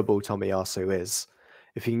durable Tomiyasu is.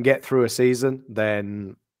 If he can get through a season,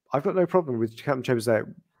 then I've got no problem with Callum Chambers there.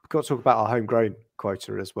 We've got to talk about our homegrown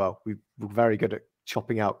quota as well. We're very good at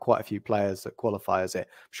chopping out quite a few players that qualify as it.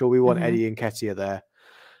 I'm sure we want Eddie Nketiah there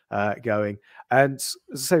going. And as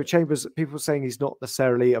I say, with Chambers, people are saying he's not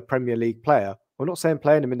necessarily a Premier League player. We're not saying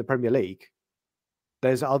playing him in the Premier League.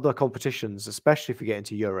 There's other competitions, especially if we get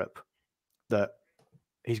into Europe, that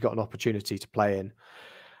he's got an opportunity to play in.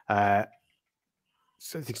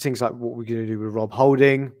 So things like what we're going to do with Rob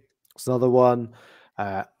Holding. It's another one.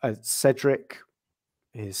 Cedric.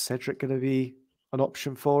 Is Cedric going to be an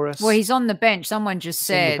option for us? Well, he's on the bench. Someone just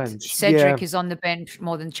said Cedric is on the bench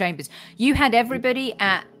more than Chambers. You had everybody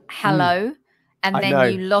at hello, and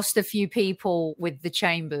then you lost a few people with the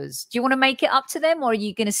Chambers. Do you want to make it up to them, or are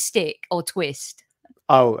you going to stick or twist?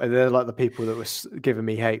 Oh, and they're like the people that were giving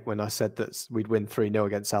me hate when I said that we'd win 3-0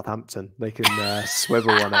 against Southampton. They can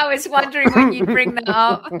swivel on it. I was wondering when you'd bring that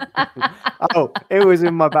up. Oh, it was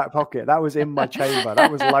in my back pocket. That was in my chamber.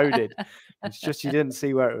 That was loaded. It's just you didn't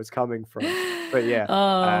see where it was coming from. But yeah.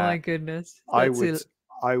 Oh, my goodness. I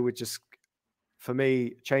would just, for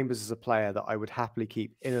me, Chambers is a player that I would happily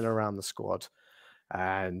keep in and around the squad.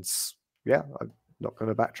 And yeah, I'm not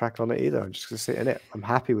going to backtrack on it either. I'm just going to sit in it. I'm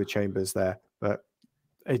happy with Chambers there. But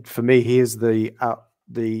for me, he is he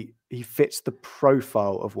fits the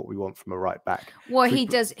profile of what we want from a right back. Well, he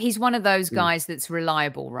does. He's one of those guys that's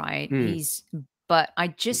reliable, right? But I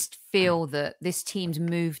just feel that this team's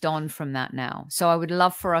moved on from that now. So I would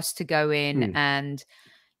love for us to go in and,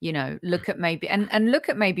 you know, look at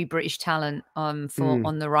maybe British talent on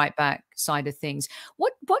the right back side of things.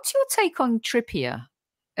 What's your take on Trippier?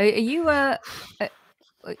 Are you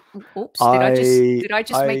oops, did I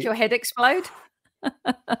just make your head explode?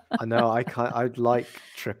 I know. I'd like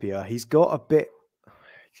Trippier.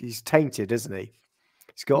 He's tainted, isn't he?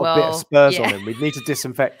 He's got a bit of Spurs on him. We'd need to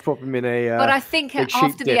disinfect, pop him in a. But I think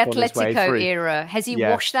after the Atletico era, has he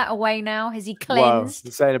washed that away now? Has he cleansed?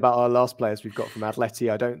 Well, saying about our last players we've got from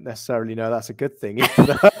Atleti, I don't necessarily know that's a good thing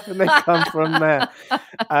either. When they come from there.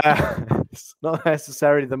 It's not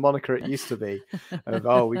necessarily the moniker it used to be.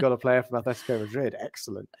 Of, we got a player from Atletico Madrid.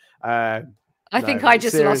 Excellent. I think I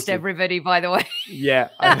just lost everybody, by the way. Yeah.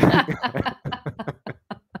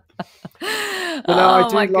 But no,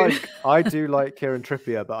 I do like Kieran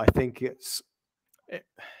Trippier, but I think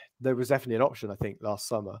there was definitely an option, I think, last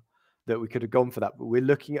summer that we could have gone for that. But we're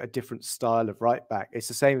looking at a different style of right back. It's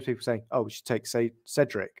the same as people saying, oh, we should take, say,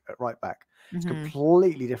 Cedric at right back. It's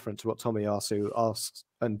completely different to what Tomiyasu asks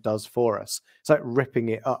and does for us. It's like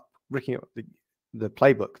ripping up the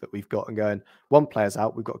playbook that we've got and going, one player's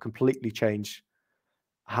out, we've got to completely change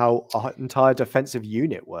how our entire defensive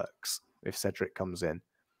unit works if Cedric comes in.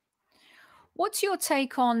 What's your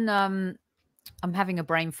take on I'm having a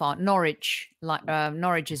brain fart. Norwich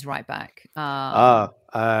is right back.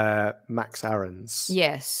 Max Aarons.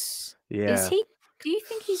 Yes. Yeah. Do you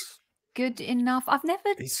think he's good enough? I've never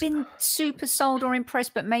been super sold or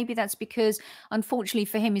impressed, but maybe that's because unfortunately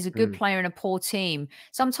for him, he's a good player in a poor team.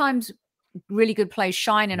 Sometimes really good players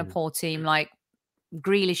shine in a poor team, like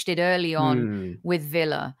Grealish did early on with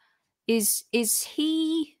Villa. Is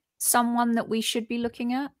he someone that we should be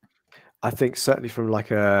looking at? I think certainly from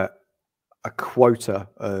like a quota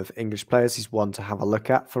of English players, he's one to have a look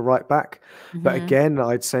at for right back. But again,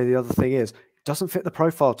 I'd say the other thing is, it doesn't fit the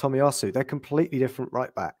profile of Tomiyasu. They're completely different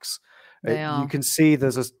right backs. They You are. can see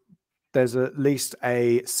there's at least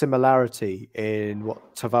a similarity in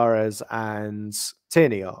what Tavares and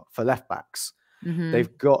Tierney are for left backs.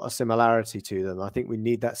 They've got a similarity to them. I think we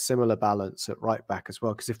need that similar balance at right back as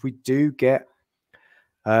well. Because if we do get,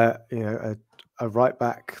 a right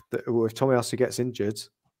back that, or if Tomiyasu gets injured,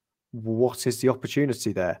 what is the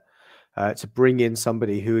opportunity there to bring in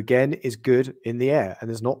somebody who again is good in the air? And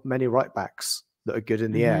there's not many right backs that are good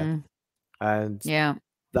in the air, and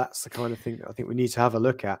that's the kind of thing that I think we need to have a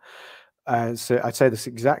look at. And so I'd say this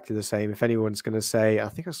exactly the same. If anyone's going to say, I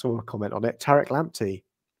think I saw a comment on it, Tarek Lamptey.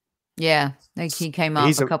 Yeah, he came up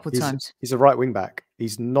a couple of times. He's a right wing back.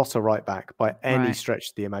 He's not a right back by any stretch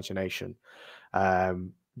of the imagination.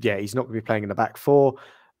 He's not going to be playing in the back four.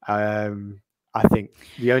 I think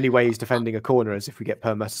the only way he's defending a corner is if we get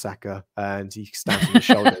Per Mertesacker and he stands on his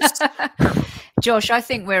shoulders. Josh, I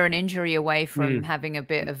think we're an injury away from having a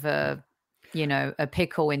bit of a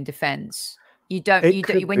pickle in defence.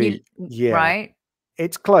 Right?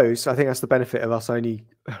 It's close. I think that's the benefit of us only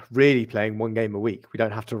really playing one game a week. We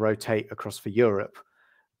don't have to rotate across for Europe.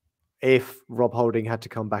 If Rob Holding had to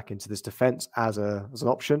come back into this defence as an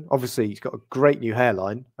option, obviously he's got a great new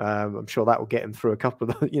hairline. I'm sure that will get him through a couple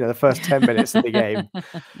of the first 10 minutes of the game.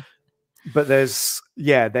 But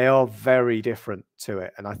they are very different to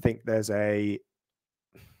it, and I think there's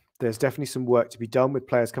definitely some work to be done with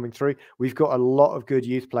players coming through. We've got a lot of good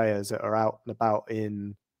youth players that are out and about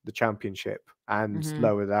in the Championship and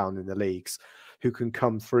lower down in the leagues, who can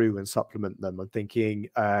come through and supplement them. I'm thinking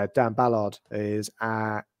Dan Ballard is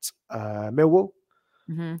at Millwall,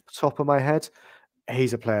 top of my head.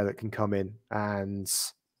 He's a player that can come in and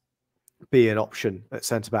be an option at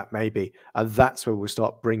centre-back maybe. And that's where we'll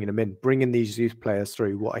start bringing them in, bringing these youth players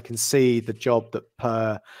through. What I can see the job that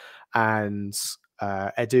Per and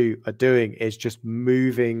Edu are doing is just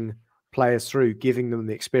moving players through, giving them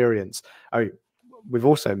the experience. We've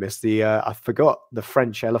also missed I forgot the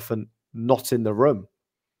French elephant not in the room.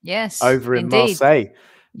 Yes, over in Marseille.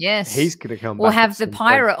 Yes, he's going to come. We'll have the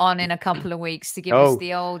pirate on in a couple of weeks to give us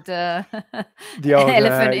the old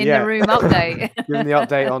elephant in the room update. Give him the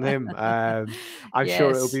update on him. I'm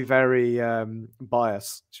sure it'll be very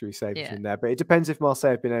biased, should we say, between there. But it depends if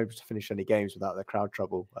Marseille have been able to finish any games without their crowd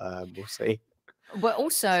trouble. We'll see. But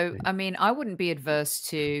also, I mean, I wouldn't be adverse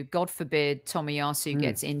to, God forbid, Tomiyasu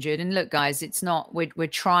gets injured. And look, guys, it's not, we're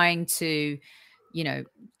trying to,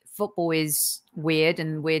 football is weird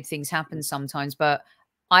and weird things happen sometimes. But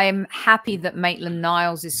I am happy that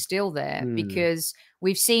Maitland-Niles is still there because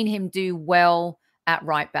we've seen him do well at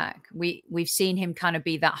right back. We've seen him kind of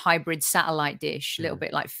be that hybrid satellite dish, a little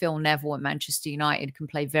bit like Phil Neville at Manchester United, can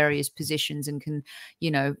play various positions and can,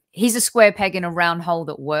 he's a square peg in a round hole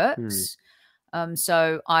that works.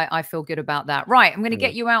 So I feel good about that. Right. I'm going to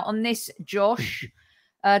get you out on this, Josh.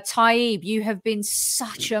 Taib, you have been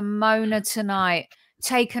such a moaner tonight.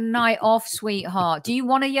 Take a night off, sweetheart. Do you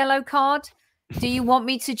want a yellow card? Do you want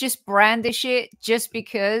me to just brandish it just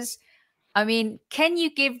because? I mean, can you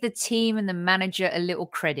give the team and the manager a little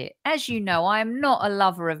credit? As you know, I am not a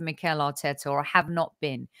lover of Mikel Arteta, or have not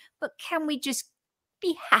been. But can we just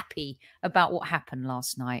be happy about what happened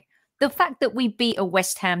last night? The fact that we beat a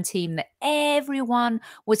West Ham team that everyone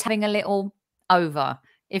was having a little over,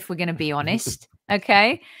 if we're going to be honest,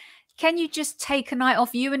 okay? Can you just take a night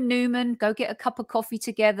off? You and Newman, go get a cup of coffee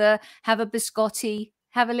together, have a biscotti,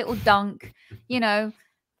 have a little dunk,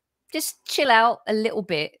 just chill out a little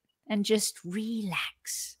bit and just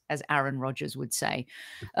relax, as Aaron Rodgers would say.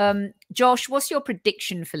 Josh, what's your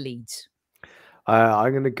prediction for Leeds?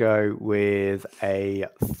 I'm going to go with a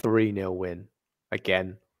 3-0 win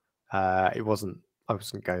again. I wasn't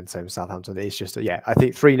going to say Southampton. It's just, I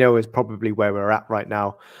think 3-0 is probably where we're at right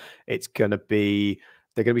now. They're going to be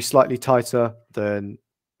slightly tighter than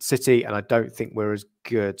City, and I don't think we're as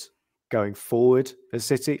good going forward as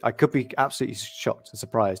City. I could be absolutely shocked and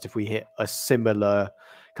surprised if we hit a similar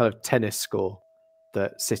kind of tennis score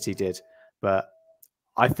that City did. But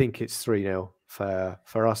I think it's 3-0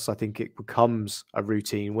 for us. I think it becomes a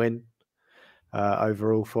routine win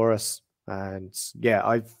overall for us. And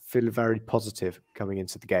I feel very positive coming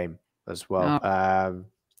into the game as well.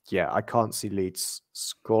 I can't see Leeds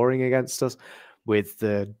scoring against us with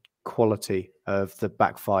the quality of the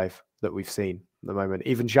back five that we've seen at the moment.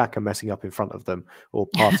 Even Xhaka messing up in front of them, or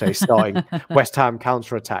Partey starting West Ham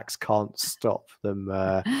counter-attacks can't stop them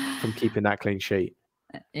from keeping that clean sheet.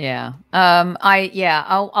 Yeah.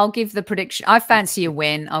 I'll give the prediction. I fancy a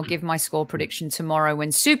win. I'll give my score prediction tomorrow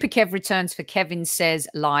when Super Kev returns for Kevin Says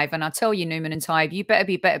Live. And I'll tell you, Newman and Tybe, you better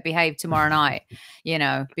be better behaved tomorrow night,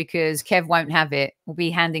 because Kev won't have it. We'll be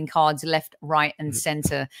handing cards left, right, and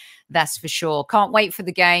center. That's for sure. Can't wait for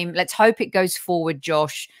the game. Let's hope it goes forward,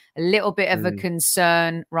 Josh. A little bit of a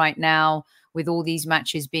concern right now with all these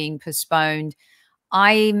matches being postponed.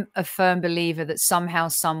 I'm a firm believer that somehow,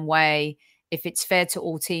 some way, if it's fair to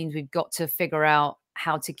all teams, we've got to figure out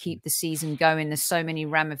how to keep the season going. There's so many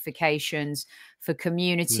ramifications for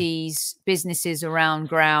communities, businesses around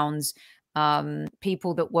grounds,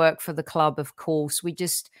 people that work for the club, of course. We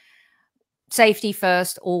just, safety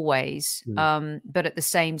first, always. But at the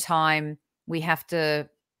same time, we have to,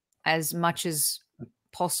 as much as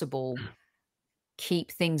possible,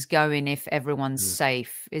 keep things going if everyone's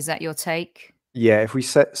safe. Is that your take? Yeah, if we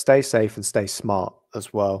stay safe and stay smart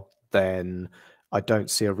as well, then I don't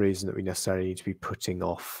see a reason that we necessarily need to be putting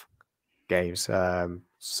off games.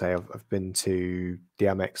 Say I've been to the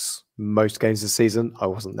Amex most games this season. I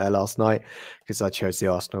wasn't there last night because I chose the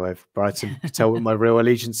Arsenal over Brighton. You can tell what my real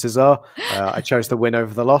allegiances are. I chose the win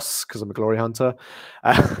over the loss because I'm a glory hunter.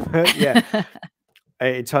 Yeah.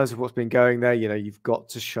 In terms of what's been going there, you've got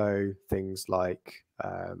to show things like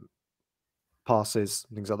passes,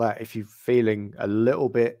 things like that. If you're feeling a little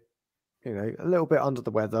bit under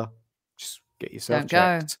the weather, just get yourself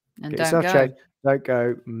checked. Get yourself checked. Don't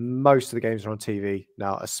go. Most of the games are on TV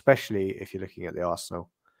now, especially if you're looking at the Arsenal.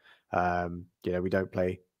 We don't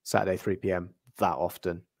play Saturday 3 p.m. that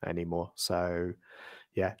often anymore. So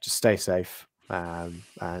yeah, just stay safe.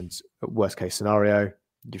 And worst case scenario,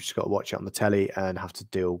 you've just got to watch it on the telly and have to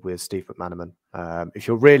deal with Steve McManaman. If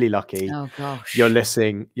you're really lucky, you're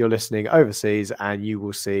listening overseas, and you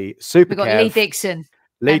will see Super Kev. Lee Dixon.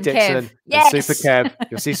 And Super Kev.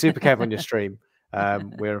 You'll see Super Kev on your stream.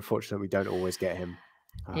 We're unfortunate we don't always get him.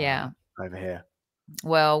 Over here.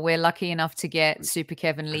 Well, we're lucky enough to get Super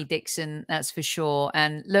Kev and Lee Dixon, that's for sure.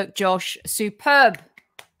 And look, Josh, superb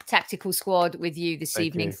tactical squad with you this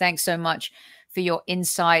evening. Thanks so much for your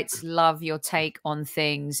insights. Love your take on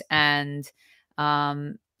things. And,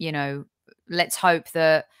 let's hope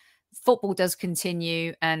that football does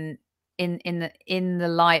continue, and in the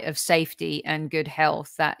light of safety and good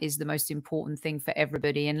health, that is the most important thing for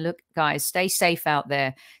everybody. And look, guys, stay safe out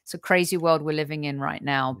there. It's a crazy world we're living in right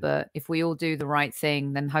now, but if we all do the right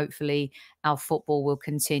thing, then hopefully our football will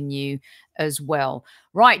continue as well.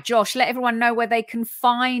 Right, Josh, let everyone know where they can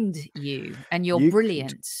find you and your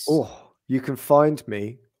brilliance. You can find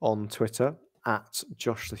me on Twitter at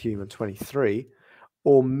JoshTheHuman23,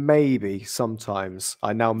 or maybe sometimes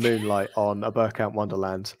I now moonlight on a Burkout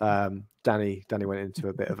Wonderland. Danny went into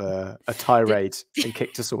a bit of a tirade and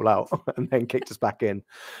kicked us all out and then kicked us back in.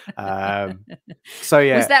 So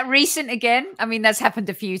yeah. Was that recent again? I mean, that's happened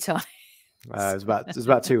a few times. It was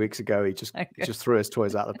about 2 weeks ago. He just threw his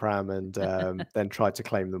toys out the pram and then tried to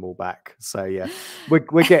claim them all back. So yeah,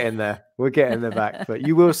 we're getting there. We're getting there back. But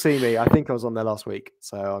you will see me. I think I was on there last week,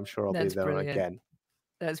 so I'm sure I'll be there again.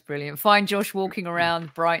 That's brilliant. Find Josh walking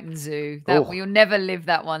around Brighton Zoo. You'll never live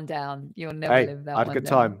that one down. You'll never live that one down. I had a good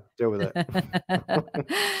time. Deal with it.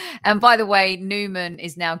 And by the way, Newman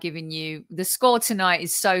is now giving you the score tonight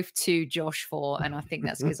is Soph 2, Josh 4. And I think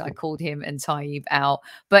that's because I called him and Taib out.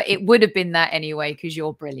 But it would have been that anyway, because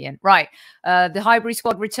you're brilliant. Right. The Highbury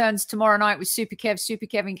Squad returns tomorrow night with Super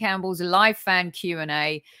Kevin Campbell's live fan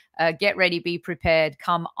Q&A. Get ready, be prepared,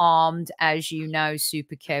 come armed, as you know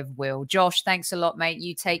Super Kev will. Josh, thanks a lot, mate.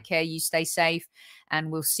 You take care, you stay safe,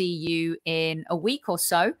 and we'll see you in a week or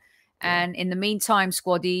so. And in the meantime,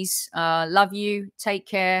 squaddies, love you, take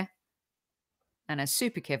care, and as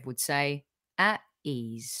Super Kev would say, at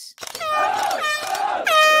ease.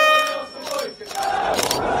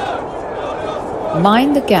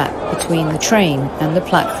 Mind the gap between the train and the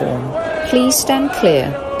platform. Please stand clear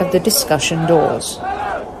of the discussion doors.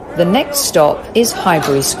 The next stop is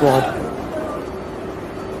Highbury Squad.